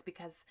so is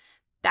because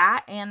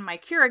that and my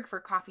Keurig for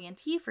coffee and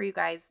tea for you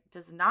guys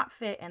does not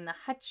fit in the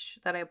hutch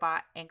that I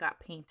bought and got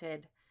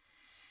painted.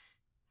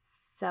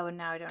 So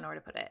now I don't know where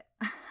to put it.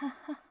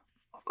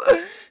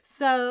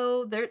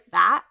 So there's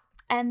that.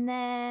 And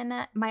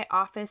then my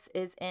office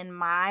is in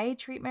my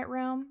treatment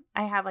room.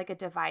 I have like a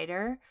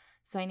divider,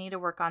 so I need to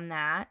work on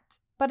that.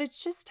 But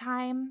it's just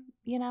time,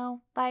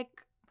 like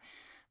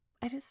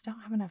I just don't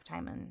have enough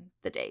time in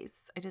the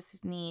days. I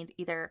just need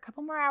either a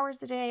couple more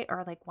hours a day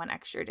or like 1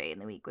 extra day in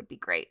the week would be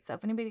great. So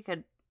if anybody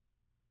could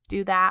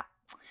do that,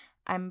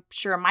 I'm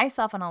sure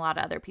myself and a lot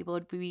of other people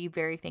would be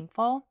very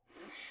thankful.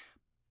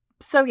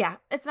 So yeah,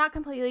 it's not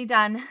completely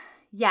done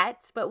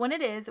yet, but when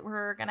it is,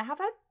 we're going to have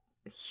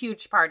a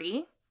huge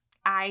party.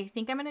 I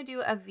think I'm going to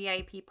do a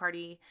VIP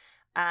party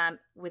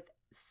with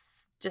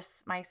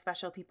just my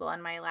special people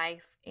in my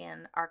life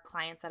and our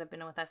clients that have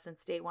been with us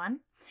since day one,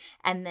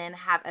 and then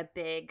have a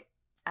big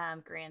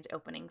grand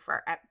opening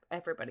for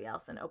everybody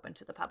else and open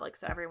to the public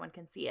so everyone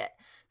can see it.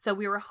 So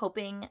we were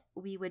hoping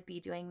we would be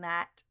doing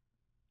that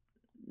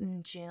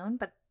in June,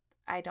 but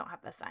I don't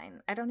have the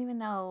sign. I don't even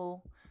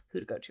know who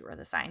to go to or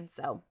the sign.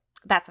 So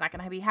that's not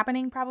going to be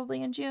happening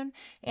probably in June.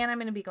 And I'm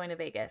going to be going to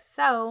Vegas.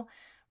 So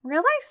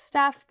real life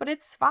stuff, but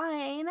it's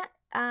fine.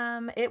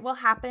 It will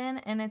happen,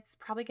 and it's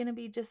probably going to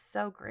be just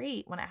so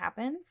great when it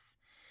happens,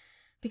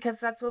 because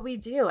that's what we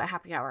do at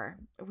Happy Hour.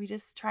 We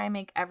just try and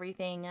make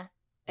everything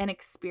an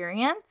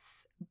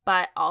experience,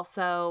 but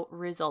also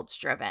results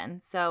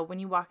driven. So when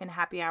you walk into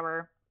Happy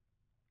Hour,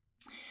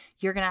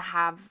 you're going to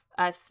have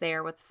us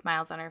there with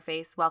smiles on our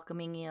face,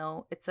 welcoming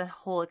you. It's a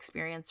whole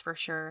experience for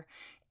sure.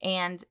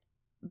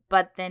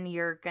 But then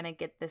you're going to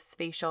get this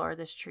facial or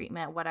this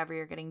treatment, whatever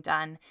you're getting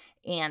done,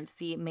 and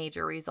see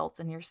major results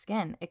in your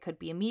skin. It could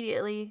be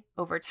immediately,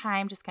 over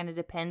time, just kind of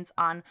depends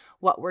on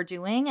what we're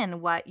doing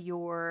and what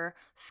your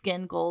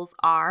skin goals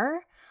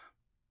are.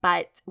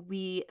 But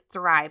we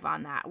thrive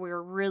on that.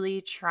 We're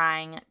really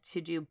trying to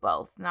do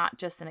both, not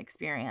just an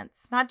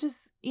experience. Not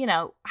just,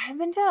 I've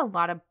been to a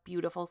lot of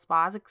beautiful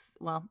spas,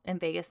 in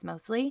Vegas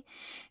mostly,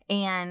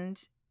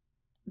 and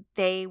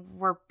they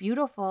were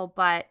beautiful,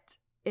 but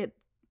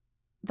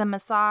the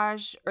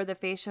massage or the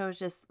facial was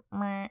just,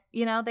 they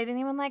didn't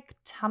even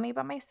tell me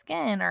about my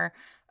skin, or,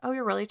 oh,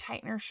 you're really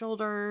tight in your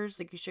shoulders,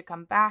 you should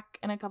come back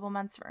in a couple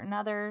months for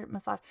another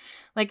massage.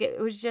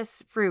 It was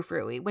just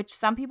frou-frou-y, which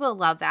some people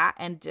love that.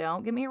 And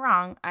don't get me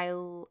wrong, I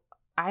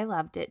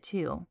loved it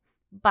too.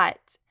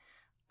 But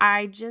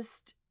I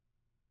just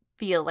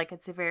feel like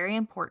it's very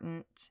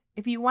important.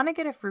 If you want to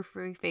get a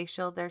frou-frou-y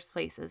facial, there's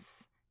places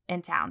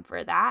in town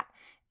for that.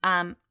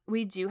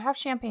 We do have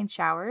champagne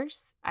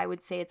showers. I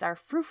would say it's our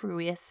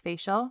frou-frou-iest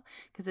facial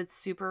because it's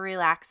super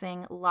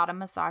relaxing, a lot of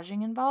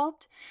massaging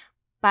involved.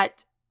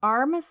 But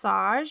our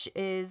massage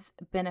is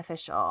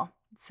beneficial.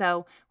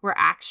 So we're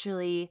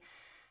actually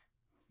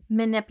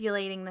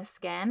manipulating the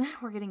skin.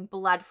 We're getting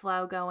blood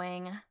flow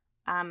going,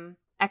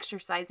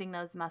 exercising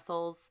those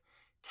muscles,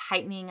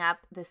 tightening up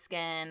the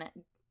skin.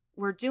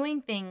 We're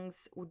doing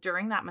things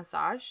during that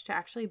massage to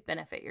actually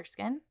benefit your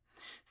skin.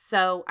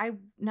 So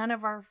none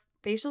of our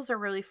facials are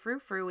really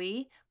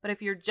frou-frou-y, but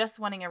if you're just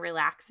wanting a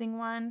relaxing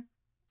one,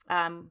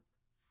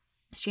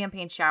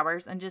 champagne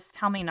showers, and just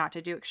tell me not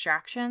to do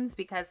extractions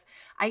because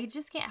I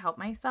just can't help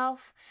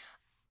myself.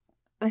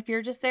 If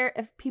you're just there,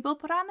 if people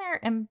put on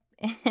their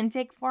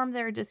intake form,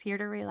 they're just here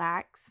to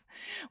relax.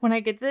 When I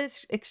get to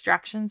the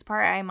extractions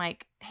part, I'm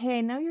like, hey,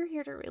 I know you're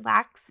here to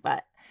relax,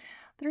 but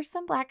there's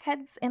some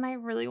blackheads and I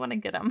really want to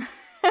get them.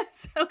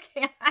 So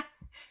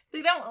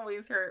they don't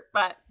always hurt,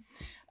 but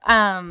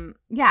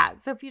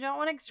so if you don't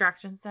want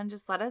extractions done,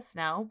 just let us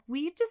know.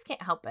 We just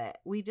can't help it.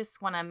 We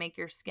just want to make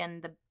your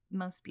skin the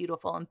most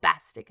beautiful and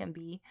best it can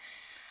be.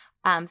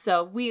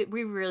 So we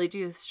really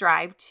do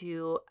strive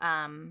to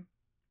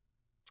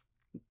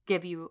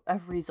give you a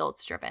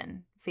results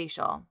driven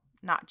facial,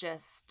 not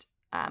just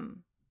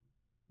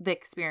the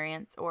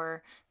experience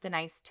or the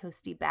nice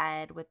toasty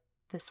bed with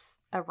this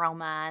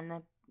aroma and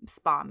the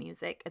spa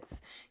music.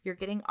 You're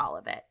getting all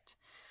of it.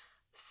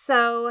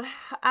 So,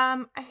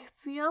 I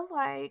feel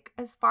like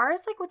as far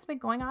as what's been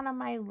going on in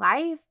my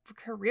life,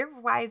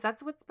 career-wise,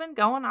 that's what's been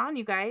going on,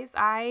 you guys.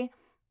 I'm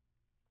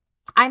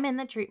in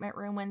the treatment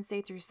room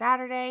Wednesday through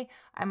Saturday.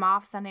 I'm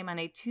off Sunday,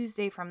 Monday,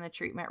 Tuesday from the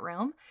treatment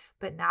room.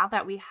 But now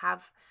that we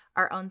have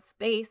our own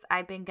space,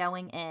 I've been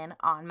going in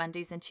on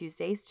Mondays and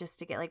Tuesdays just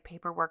to get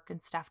paperwork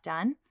and stuff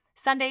done.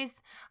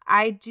 Sundays,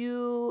 I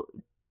do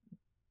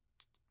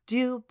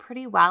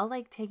pretty well,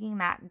 taking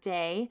that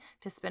day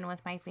to spend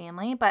with my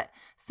family, but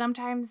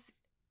sometimes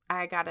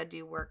I gotta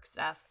do work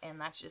stuff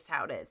and that's just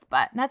how it is,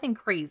 but nothing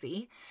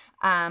crazy.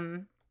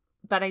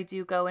 But I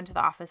do go into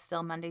the office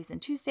still Mondays and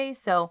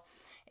Tuesdays. So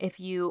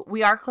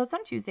we are closed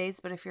on Tuesdays,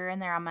 but if you're in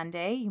there on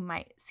Monday, you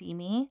might see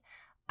me.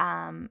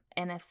 And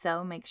if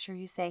so, make sure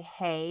you say,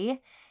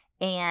 hey.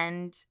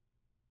 And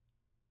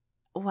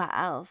what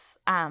else?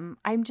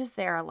 I'm just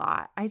there a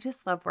lot. I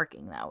just love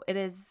working though.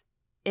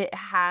 It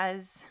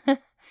has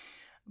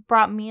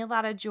brought me a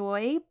lot of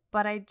joy,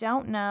 but I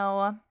don't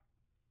know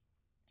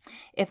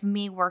if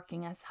me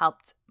working has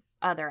helped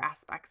other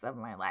aspects of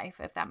my life,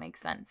 if that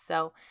makes sense.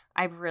 So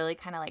I've really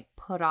kind of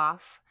put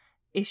off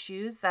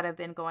issues that have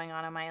been going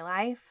on in my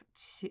life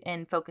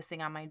and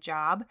focusing on my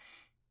job.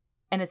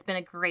 And it's been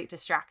a great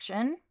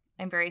distraction.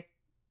 I'm very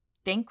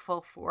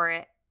thankful for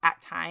it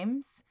at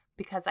times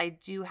because I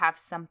do have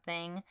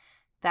something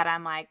that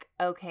I'm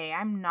okay,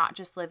 I'm not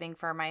just living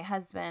for my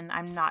husband.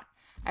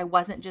 I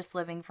wasn't just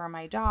living for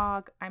my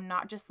dog. I'm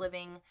not just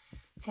living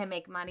to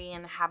make money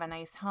and have a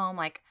nice home.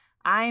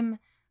 I'm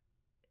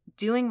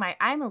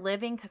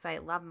living because I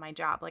love my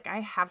job.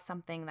 I have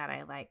something that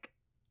I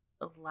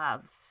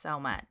love so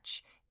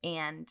much.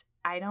 And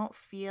I don't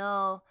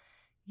feel,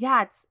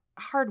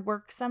 hard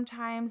work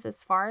sometimes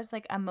as far as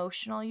like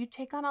emotional. You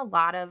take on a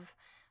lot of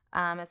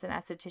as an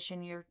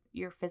esthetician,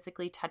 you're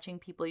physically touching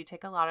people. You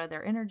take a lot of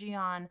their energy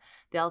on.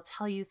 They'll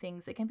tell you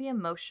things. It can be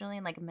emotionally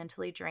and like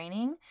mentally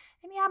draining.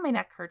 And yeah, my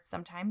neck hurts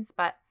sometimes,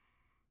 but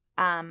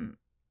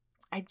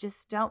I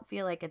just don't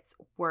feel like it's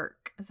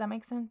work. Does that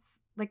make sense?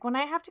 Like when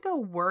I have to go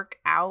work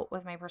out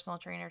with my personal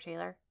trainer,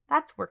 Taylor,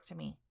 that's work to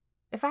me.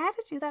 If I had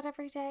to do that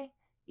every day,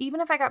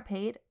 even if I got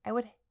paid, I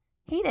would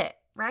hate it,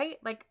 right?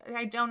 Like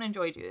I don't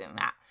enjoy doing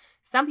that.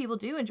 Some people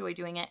do enjoy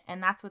doing it,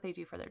 and that's what they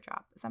do for their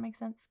job. Does that make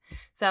sense?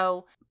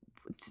 So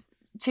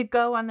to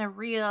go on the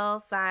real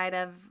side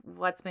of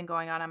what's been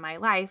going on in my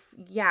life,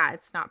 yeah,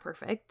 it's not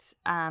perfect.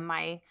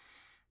 My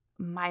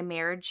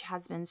marriage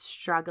has been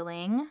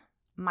struggling.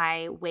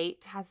 My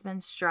weight has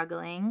been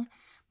struggling.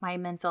 My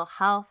mental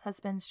health has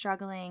been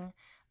struggling.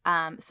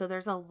 So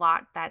there's a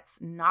lot that's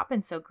not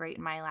been so great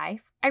in my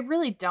life. I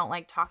really don't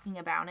like talking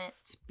about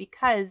it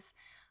because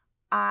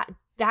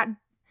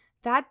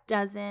that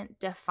doesn't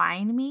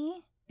define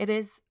me.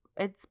 It's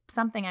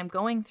something I'm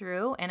going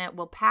through and it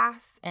will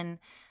pass, and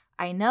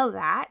I know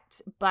that,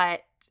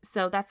 but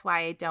so that's why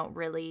I don't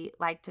really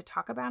like to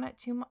talk about it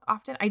too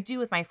often. I do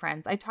with my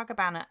friends. I talk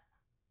about it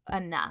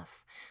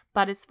enough.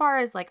 But as far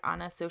as like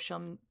on a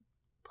social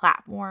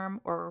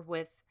platform or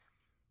with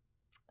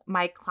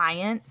my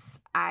clients,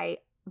 I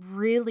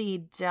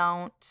really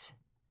don't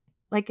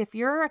like. If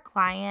you're a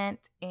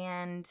client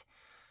and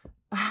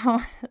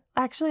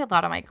actually a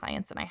lot of my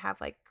clients and I have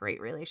like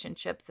great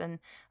relationships, and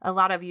a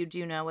lot of you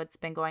do know what's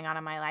been going on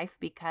in my life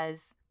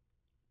because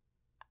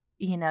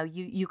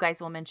you guys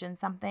will mention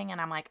something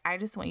and I'm like, I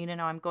just want you to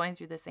know I'm going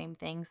through the same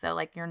thing. So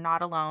like, you're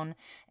not alone.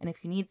 And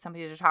if you need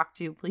somebody to talk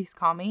to, please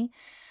call me.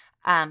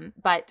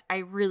 But I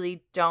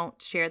really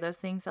don't share those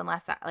things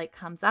unless that like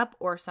comes up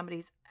or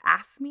somebody's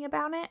asked me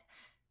about it.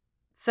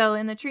 So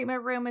in the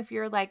treatment room, if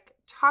you're like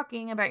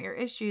talking about your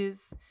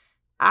issues,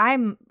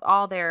 I'm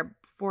all there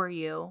for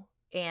you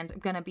and I'm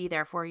going to be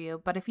there for you.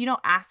 But if you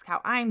don't ask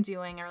how I'm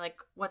doing or like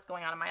what's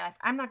going on in my life,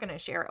 I'm not going to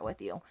share it with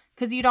you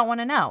because you don't want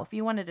to know. If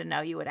you wanted to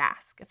know, you would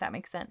ask, if that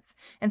makes sense.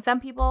 And some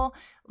people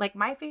like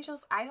my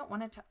facials, I don't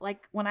want to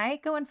like when I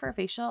go in for a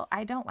facial,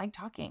 I don't like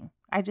talking.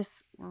 I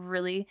just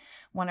really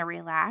want to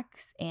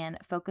relax and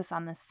focus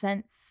on the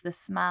scents, the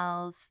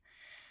smells,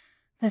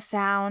 the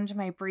sound,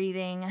 my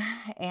breathing.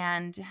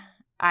 And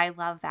I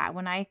love that.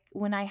 When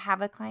I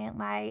have a client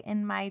lie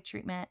in my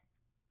treatment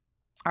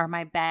or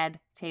my bed,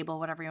 table,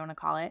 whatever you want to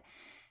call it,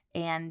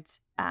 and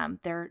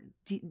they're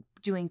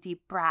doing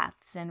deep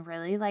breaths and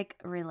really like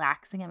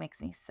relaxing, it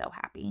makes me so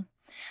happy.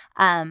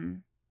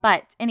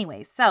 But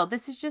anyways, so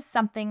this is just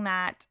something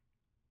that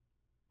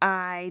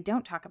I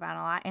don't talk about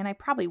a lot, and I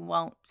probably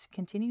won't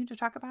continue to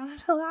talk about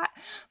it a lot,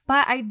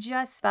 but I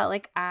just felt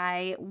like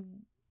I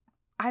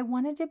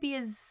wanted to be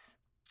as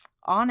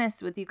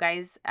honest with you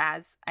guys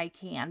as I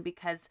can,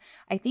 because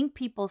I think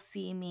people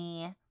see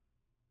me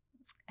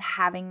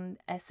having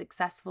a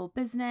successful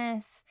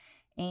business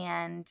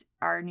and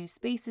our new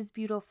space is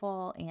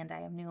beautiful and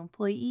I have new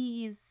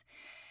employees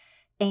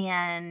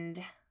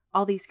and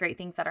all these great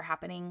things that are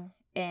happening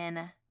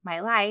in my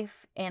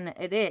life. And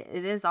it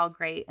is all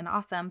great and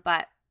awesome,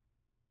 but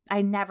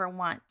I never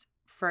want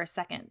for a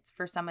second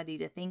for somebody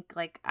to think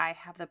like I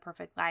have the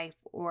perfect life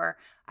or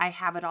I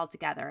have it all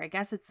together. I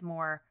guess it's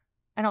more,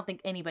 I don't think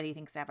anybody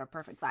thinks I have a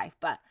perfect life,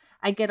 but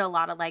I get a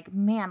lot of like,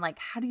 man, like,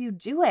 how do you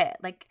do it?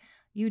 Like,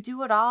 you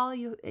do it all.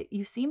 You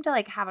seem to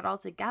like have it all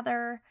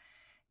together,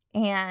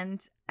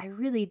 and I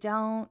really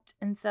don't.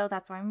 And so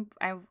that's why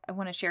I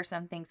want to share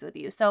some things with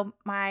you. So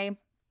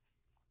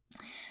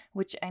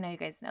which I know you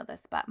guys know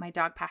this, but my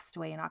dog passed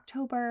away in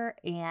October,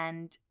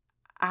 and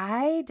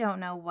I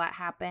don't know what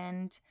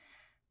happened.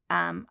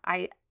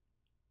 I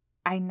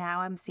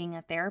now am seeing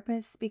a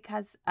therapist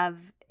because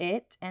of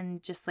it,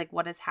 and just like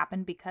what has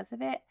happened because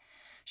of it.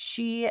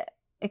 She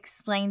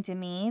explained to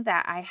me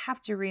that I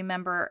have to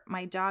remember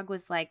my dog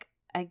was like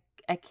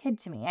a kid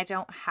to me. I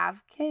don't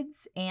have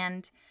kids,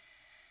 and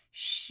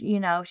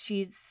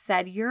she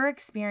said you're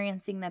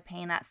experiencing the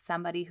pain that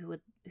somebody who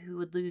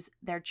would lose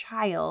their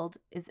child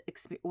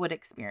would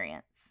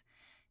experience.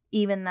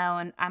 Even though,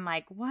 and I'm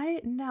like,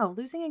 what? No,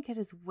 losing a kid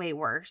is way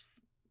worse.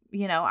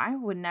 I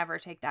would never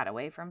take that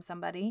away from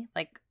somebody,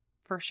 like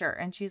for sure.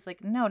 And she's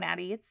like, no,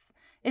 Natty,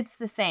 it's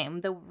the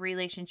same. The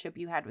relationship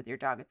you had with your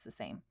dog, it's the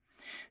same.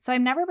 So I've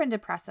never been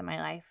depressed in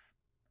my life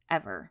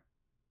ever.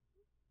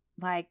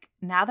 Like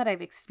now that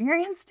I've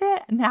experienced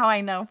it, now I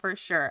know for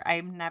sure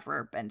I've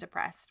never been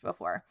depressed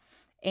before.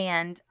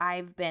 And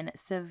I've been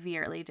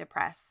severely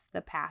depressed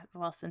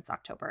since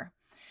October.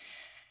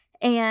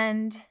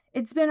 And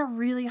it's been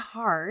really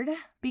hard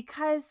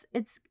because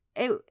it's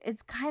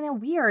kind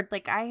of weird.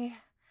 Like I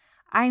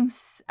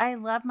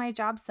love my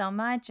job so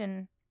much,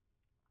 and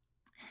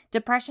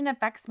depression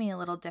affects me a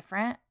little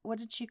different. What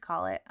did she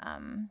call it?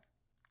 I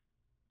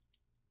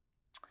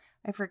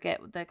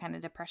forget the kind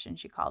of depression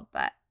she called,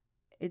 but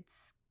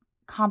it's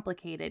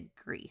complicated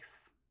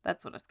grief.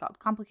 That's what it's called.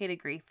 Complicated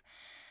grief.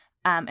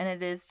 And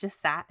it is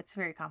just that. It's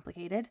very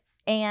complicated.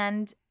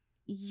 And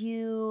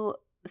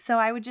so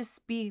I would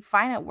just be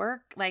fine at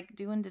work, like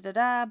doing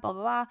blah, blah,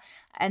 blah.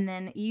 And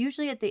then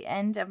usually at the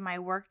end of my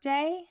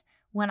workday,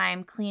 when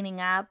I'm cleaning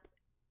up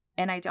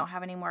and I don't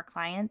have any more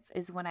clients,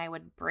 is when I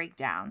would break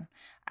down.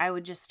 I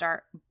would just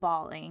start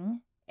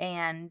bawling.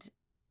 And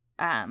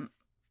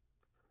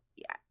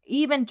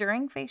even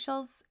during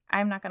facials,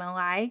 I'm not going to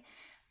lie,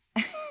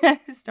 I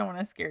just don't want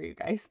to scare you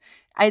guys.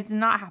 It's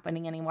not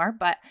happening anymore,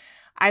 but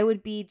I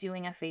would be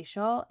doing a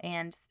facial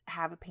and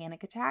have a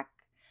panic attack.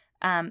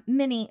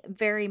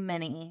 Very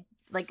many,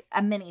 like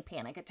a mini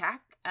panic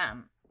attack,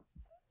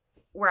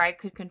 where I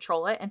could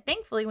control it. And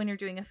thankfully, when you're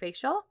doing a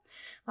facial,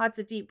 lots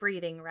of deep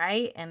breathing,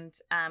 right? And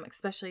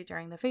especially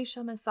during the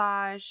facial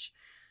massage,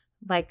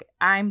 like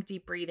I'm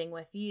deep breathing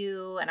with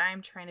you and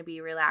I'm trying to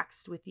be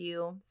relaxed with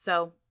you.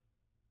 So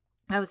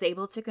I was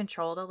able to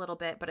control it a little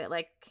bit, but it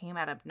like came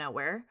out of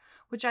nowhere,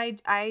 which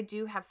I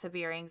do have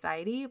severe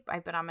anxiety.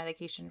 I've been on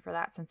medication for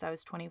that since I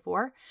was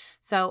 24.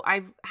 So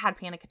I've had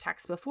panic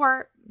attacks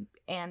before,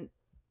 and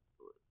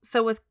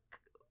so was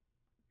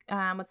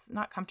it's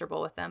not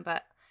comfortable with them,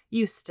 but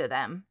used to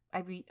them.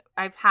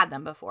 I've had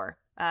them before.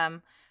 I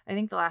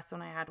think the last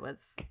one I had was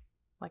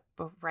like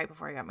right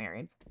before I got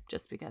married,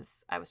 just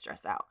because I was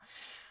stressed out.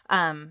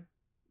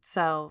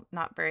 So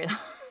not very,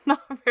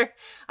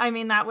 I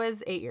mean, that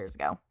was 8 years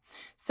ago.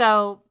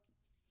 So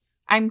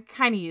I'm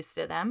kind of used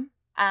to them.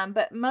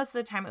 But most of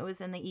the time it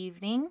was in the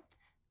evening,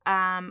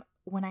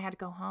 when I had to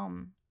go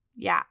home.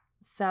 Yeah.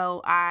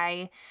 So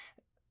I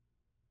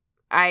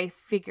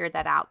figured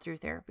that out through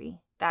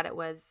therapy, that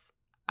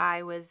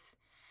I was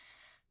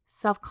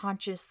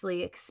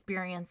self-consciously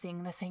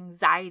experiencing this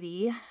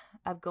anxiety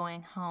of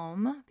going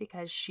home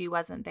because she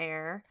wasn't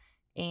there.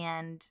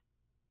 And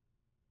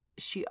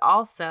she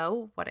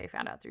also, what I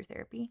found out through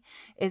therapy,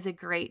 is a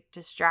great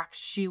distraction.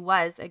 She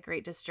was a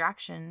great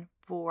distraction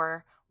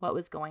for what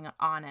was going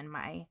on in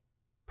my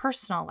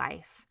personal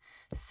life.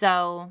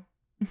 So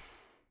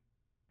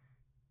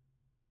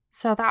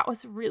that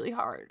was really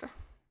hard.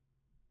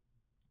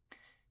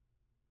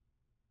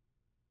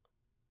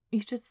 You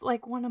just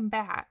like want them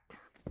back.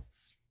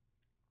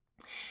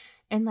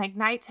 And like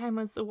nighttime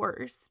was the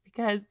worst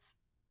because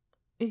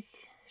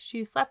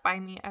she slept by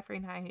me every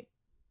night.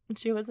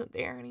 She wasn't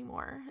there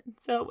anymore. And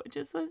so it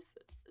just was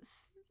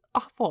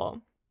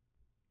awful.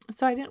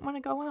 So I didn't want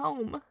to go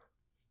home.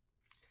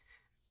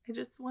 I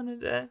just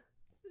wanted to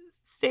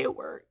stay at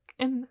work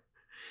and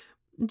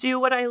do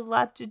what I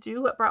love to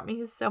do. What brought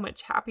me so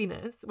much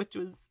happiness, which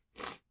was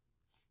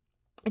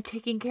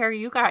taking care of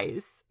you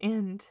guys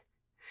and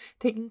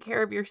taking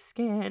care of your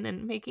skin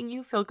and making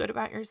you feel good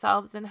about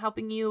yourselves and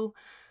helping you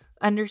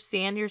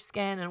understand your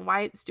skin and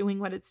why it's doing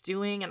what it's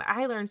doing. And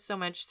I learned so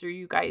much through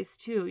you guys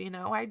too. You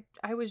know,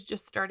 I was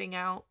just starting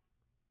out.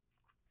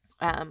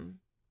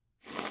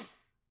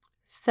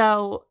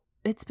 So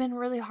it's been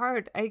really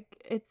hard.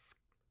 It's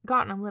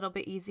gotten a little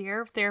bit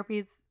easier.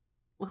 Therapy's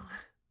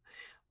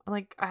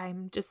like,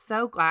 I'm just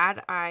so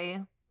glad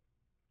I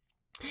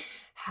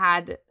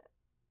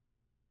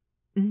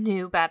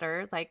knew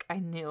better. Like I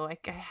knew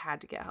like I had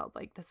to get help.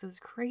 Like this was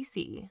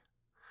crazy.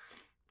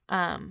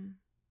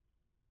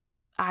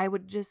 I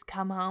would just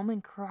come home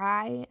and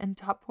cry, and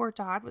poor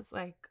Todd was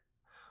like,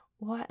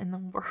 what in the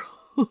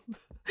world?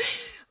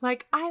 When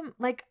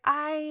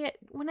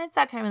it's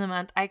that time of the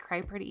month, I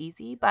cry pretty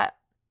easy, but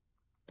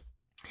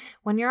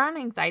when you're on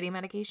anxiety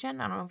medication,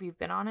 I don't know if you've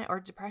been on it, or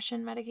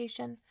depression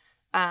medication,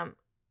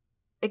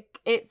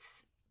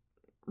 it's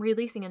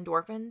releasing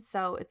endorphins,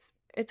 so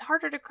it's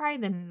harder to cry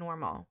than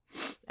normal.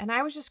 And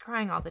I was just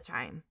crying all the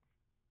time.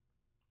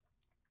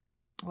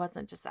 It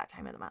wasn't just that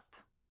time of the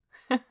month.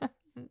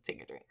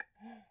 Take a drink.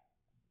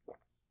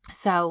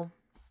 So,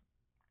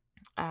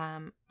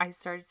 I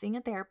started seeing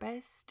a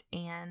therapist,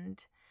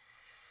 and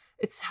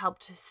it's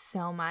helped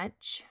so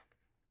much.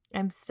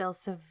 I'm still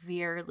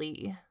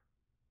severely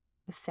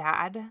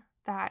sad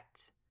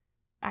that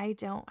I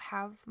don't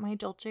have my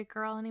Dolce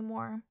girl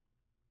anymore.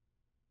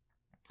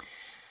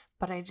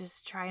 But I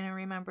just try to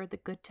remember the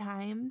good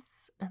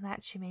times and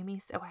that she made me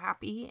so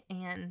happy.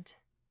 And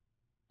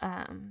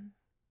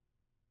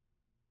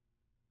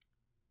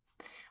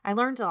I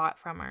learned a lot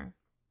from her.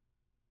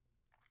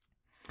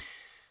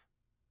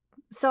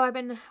 So I've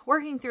been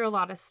working through a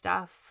lot of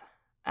stuff.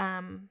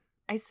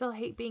 I still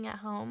hate being at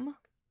home,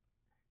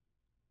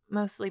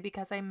 mostly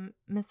because I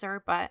miss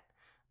her. But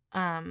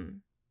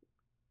I'd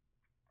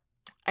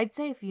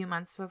say a few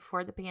months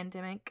before the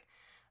pandemic,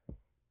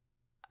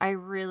 I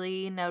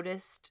really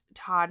noticed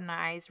Todd and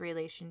I's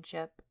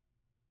relationship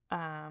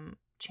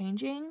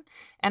changing.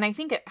 And I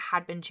think it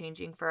had been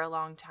changing for a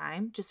long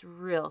time, just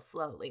real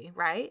slowly,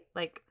 right?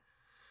 Like,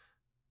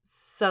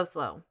 so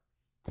slow.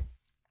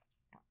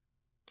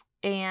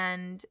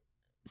 And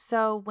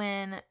so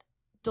when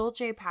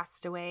Dolce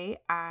passed away,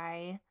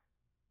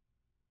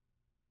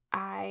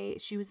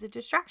 she was a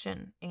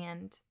distraction.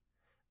 And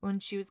when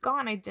she was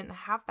gone, I didn't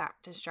have that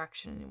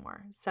distraction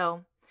anymore.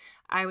 So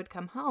I would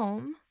come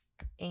home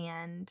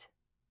and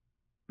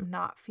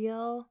not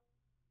feel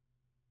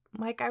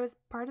like I was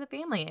part of the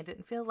family. I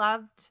didn't feel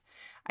loved.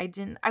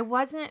 I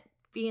wasn't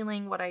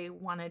feeling what I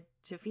wanted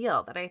to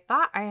feel, that I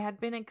thought I had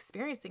been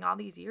experiencing all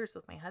these years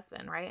with my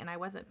husband, right? And I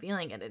wasn't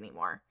feeling it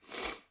anymore.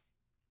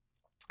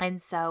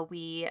 And so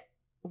we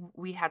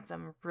had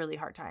some really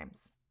hard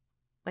times.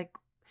 Like,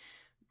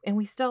 and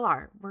we still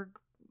are.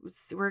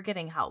 We're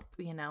getting help,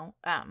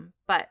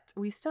 but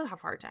we still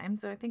have hard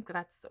times. So I think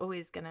that's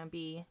always going to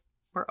be,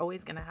 we're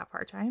always going to have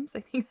hard times.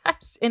 I think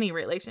that's any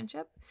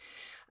relationship.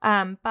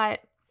 But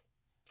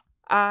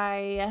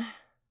I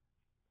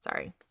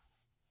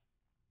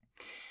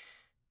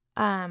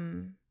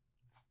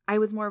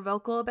was more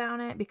vocal about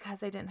it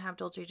because I didn't have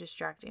Dolce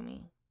distracting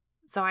me.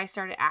 So I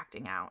started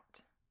acting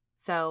out.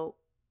 So,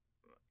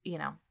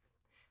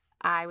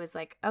 I was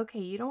like, okay,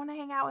 you don't want to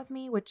hang out with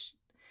me, which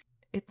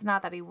it's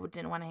not that he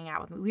didn't want to hang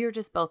out with me. We were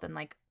just both in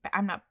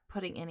I'm not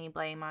putting any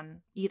blame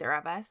on either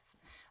of us.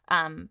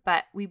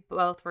 But we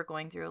both were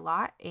going through a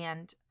lot.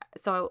 And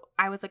so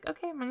I was like,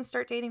 okay, I'm going to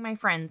start dating my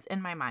friends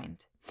in my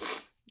mind.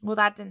 Well,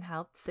 that didn't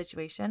help the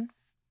situation,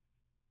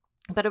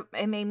 but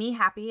it made me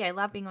happy. I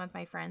love being with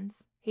my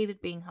friends,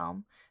 hated being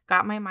home,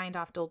 got my mind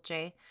off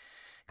Dolce,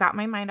 got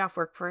my mind off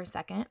work for a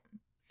second.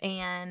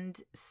 And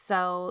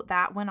so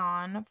that went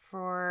on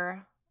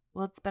for,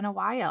 it's been a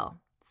while.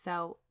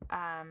 So,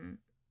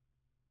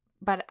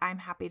 but I'm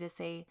happy to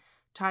say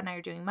Todd and I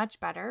are doing much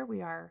better.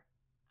 We are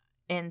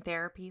in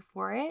therapy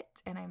for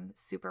it. And I'm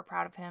super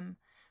proud of him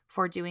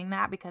for doing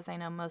that because I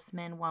know most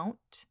men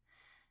won't.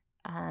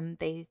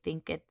 They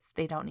think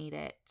they don't need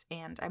it.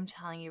 And I'm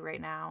telling you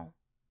right now,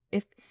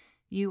 if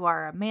you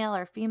are a male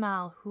or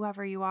female,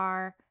 whoever you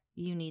are,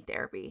 you need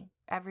therapy.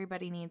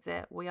 Everybody needs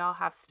it. We all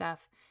have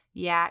stuff.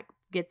 Yeah, it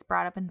gets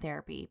brought up in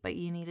therapy, but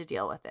you need to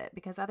deal with it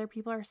because other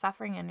people are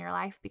suffering in your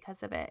life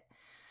because of it.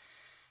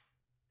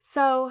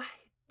 So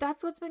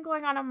that's what's been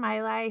going on in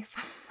my life.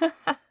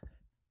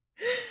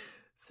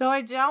 So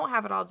I don't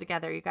have it all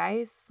together, you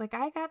guys.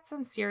 I got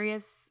some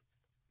serious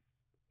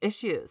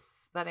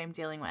issues that I'm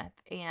dealing with.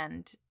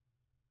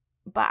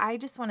 But I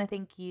just want to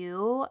thank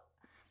you,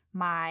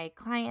 my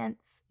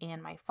clients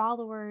and my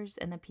followers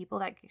and the people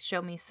that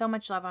show me so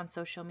much love on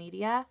social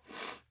media.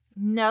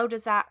 No,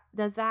 does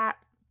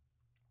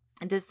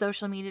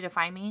social media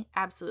define me?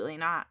 Absolutely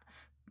not.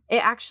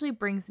 It actually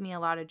brings me a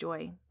lot of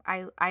joy.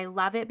 I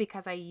love it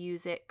because I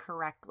use it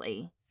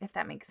correctly, if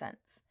that makes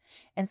sense.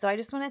 And so I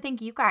just want to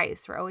thank you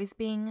guys for always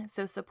being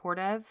so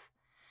supportive.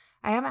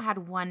 I haven't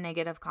had one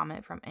negative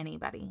comment from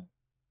anybody.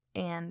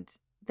 And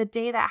the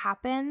day that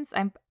happens,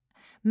 I'm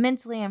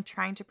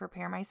trying to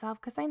prepare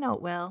myself because I know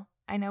it will.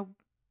 I know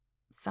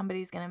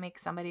somebody's going to make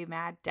somebody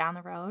mad down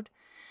the road,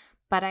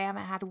 but I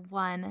haven't had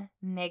one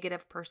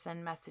negative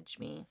person message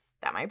me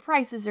that my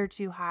prices are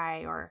too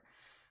high or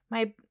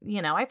I've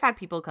had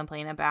people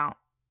complain about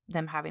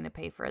them having to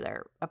pay for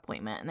their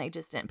appointment and they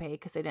just didn't pay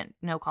because they didn't,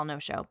 no call, no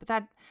show, but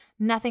that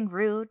nothing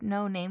rude,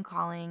 no name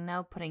calling,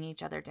 no putting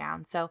each other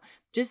down. So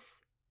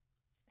this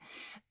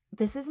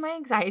is my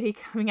anxiety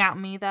coming out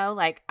in me though.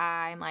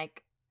 I'm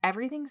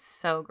everything's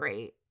so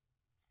great.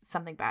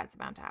 Something bad's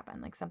about to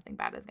happen. Something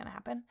bad is going to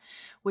happen,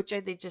 which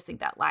they just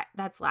think that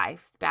that's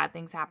life. Bad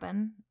things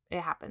happen.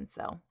 It happens.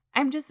 So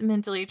I'm just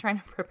mentally trying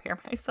to prepare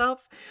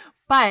myself,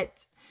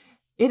 but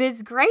it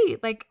is great.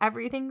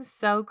 Everything's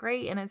so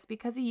great. And it's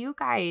because of you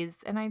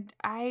guys. And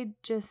I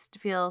just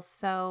feel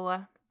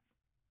so,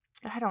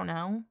 I don't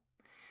know,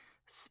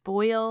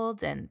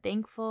 spoiled and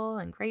thankful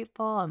and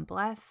grateful and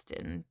blessed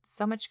and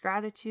so much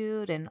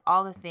gratitude and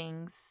all the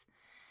things.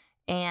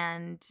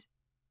 And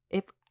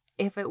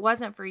if it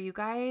wasn't for you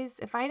guys,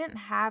 if I didn't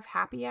have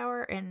happy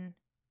hour, and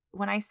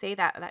when I say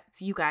that,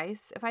 that's you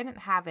guys, if I didn't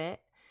have it,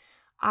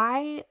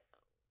 I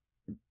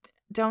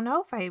don't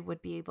know if I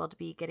would be able to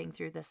be getting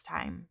through this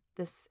time,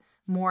 this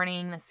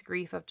mourning, this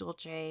grief of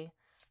Dolce,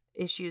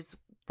 issues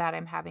that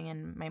I'm having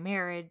in my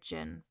marriage.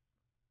 And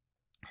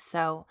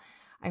so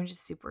I'm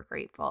just super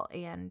grateful.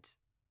 And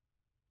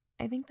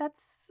I think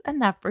that's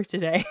enough for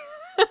today.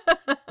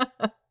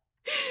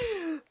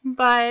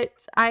 But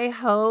I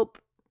hope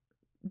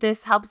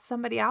this helps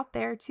somebody out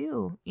there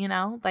too.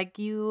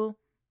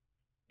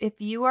 If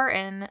you are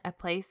in a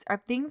place or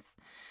things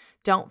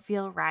don't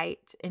feel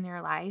right in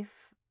your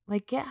life,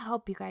 get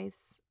help, you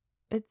guys.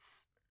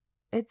 It's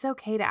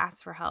okay to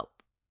ask for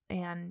help,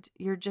 and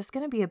you're just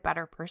going to be a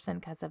better person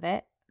because of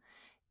it.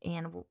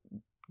 And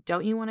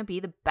don't you want to be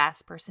the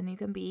best person you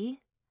can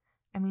be?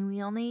 I mean,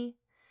 we only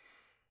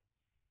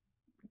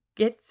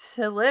get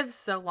to live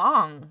so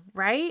long,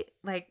 right?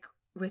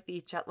 With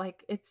each other,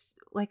 it's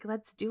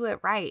let's do it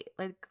right.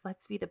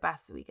 Let's be the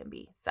best that we can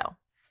be. So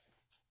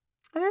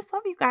I just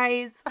love you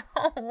guys.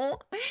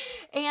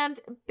 And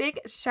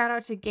big shout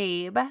out to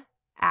Gabe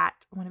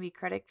at Wanna Be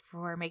Critic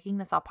for making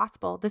this all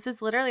possible. This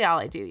is literally all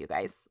I do, you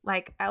guys.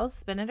 I'll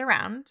spin it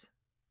around.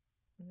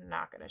 I'm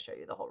not going to show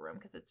you the whole room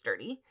because it's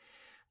dirty.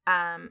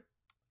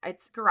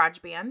 It's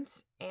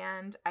GarageBand,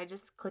 and I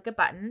just click a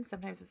button.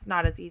 Sometimes it's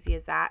not as easy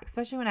as that,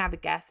 especially when I have a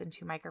guest and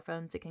 2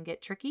 microphones. It can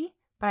get tricky,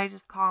 but I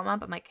just call him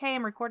up. I'm like, hey,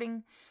 I'm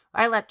recording.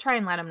 I try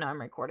and let him know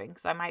I'm recording,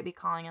 so I might be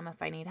calling him if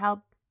I need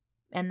help.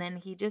 And then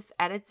he just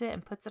edits it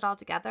and puts it all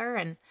together,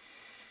 and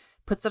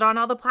puts it on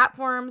all the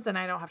platforms, and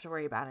I don't have to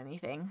worry about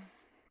anything.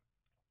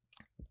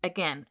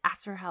 Again,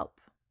 ask for help.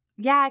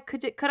 Yeah,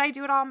 could I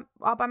do it all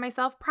by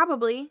myself?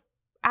 Probably.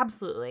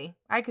 Absolutely.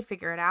 I could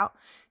figure it out.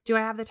 Do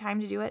I have the time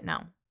to do it?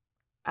 No.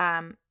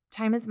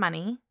 Time is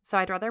money, so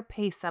I'd rather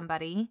pay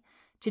somebody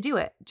to do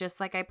it. Just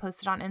like I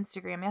posted on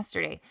Instagram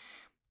yesterday.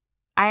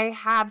 I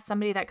have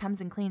somebody that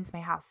comes and cleans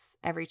my house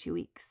every 2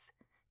 weeks.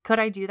 Could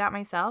I do that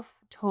myself?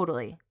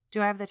 Totally.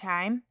 Do I have the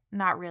time?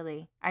 Not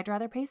really. I'd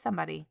rather pay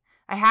somebody.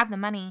 I have the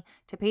money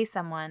to pay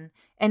someone,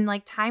 and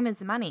like time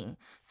is money.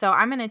 So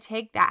I'm going to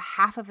take that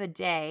half of a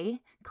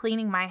day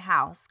cleaning my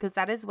house because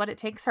that is what it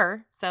takes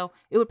her. So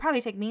it would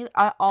probably take me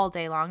all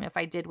day long if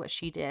I did what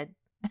she did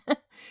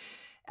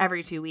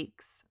every 2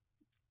 weeks.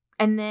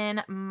 And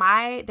then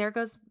there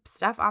goes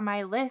stuff on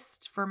my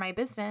list for my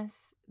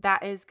business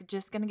that is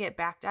just going to get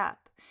backed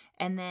up,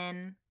 and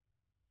then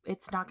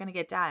it's not going to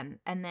get done.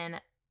 And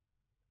then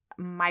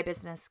my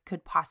business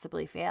could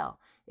possibly fail.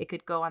 It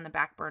could go on the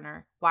back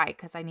burner. Why?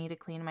 Because I need to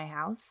clean my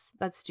house?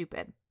 That's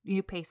stupid.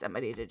 You pay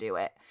somebody to do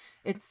it.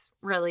 It's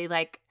really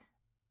like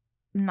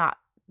not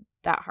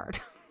that hard.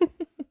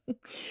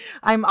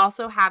 I'm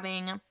also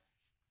having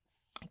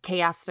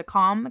Chaos to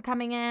Calm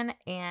coming in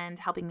and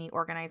helping me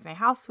organize my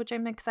house, which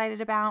I'm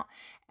excited about.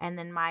 And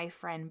then my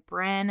friend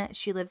Bryn,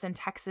 she lives in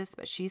Texas,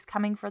 but she's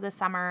coming for the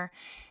summer,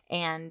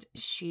 and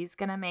she's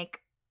going to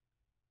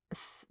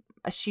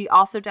she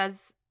also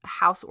does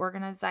house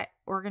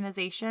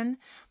organization,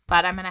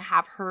 but I'm going to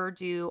have her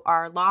do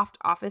our loft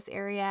office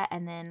area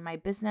and then my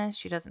business.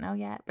 She doesn't know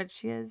yet, but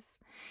she is.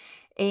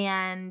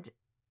 And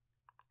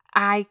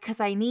because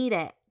I need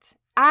it.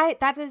 I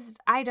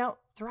don't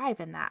thrive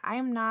in that. I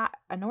am not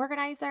an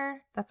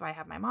organizer. That's why I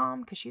have my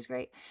mom, because she's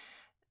great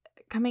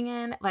coming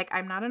in. Like,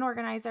 I'm not an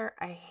organizer.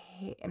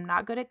 I'm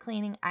not good at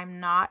cleaning.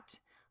 I'm not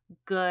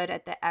good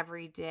at the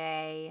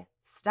everyday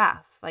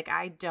stuff. Like,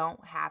 I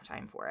don't have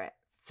time for it.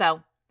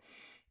 So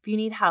if you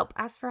need help,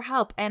 ask for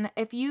help. And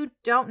if you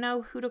don't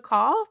know who to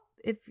call,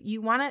 if you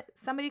want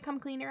somebody to come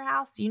clean your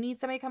house, you need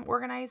somebody to come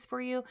organize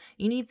for you,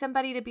 you need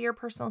somebody to be your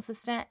personal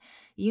assistant,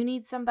 you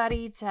need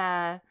somebody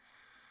to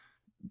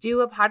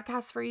do a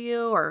podcast for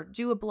you or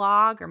do a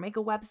blog or make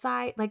a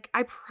website, like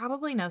I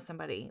probably know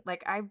somebody.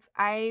 Like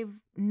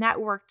I've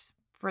networked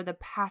for the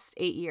past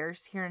 8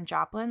 years here in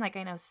Joplin. Like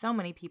I know so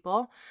many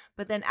people,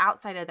 but then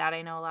outside of that,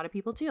 I know a lot of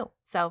people too.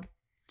 So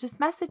just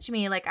message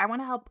me. Like, I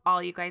want to help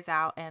all you guys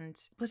out, and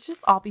let's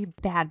just all be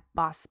bad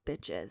boss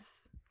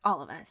bitches.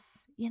 All of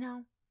us,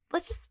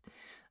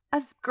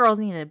 us girls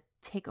need to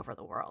take over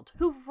the world.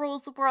 Who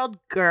rules the world?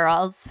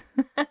 Girls.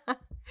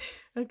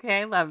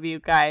 Okay, I love you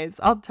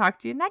guys. I'll talk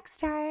to you next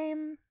time.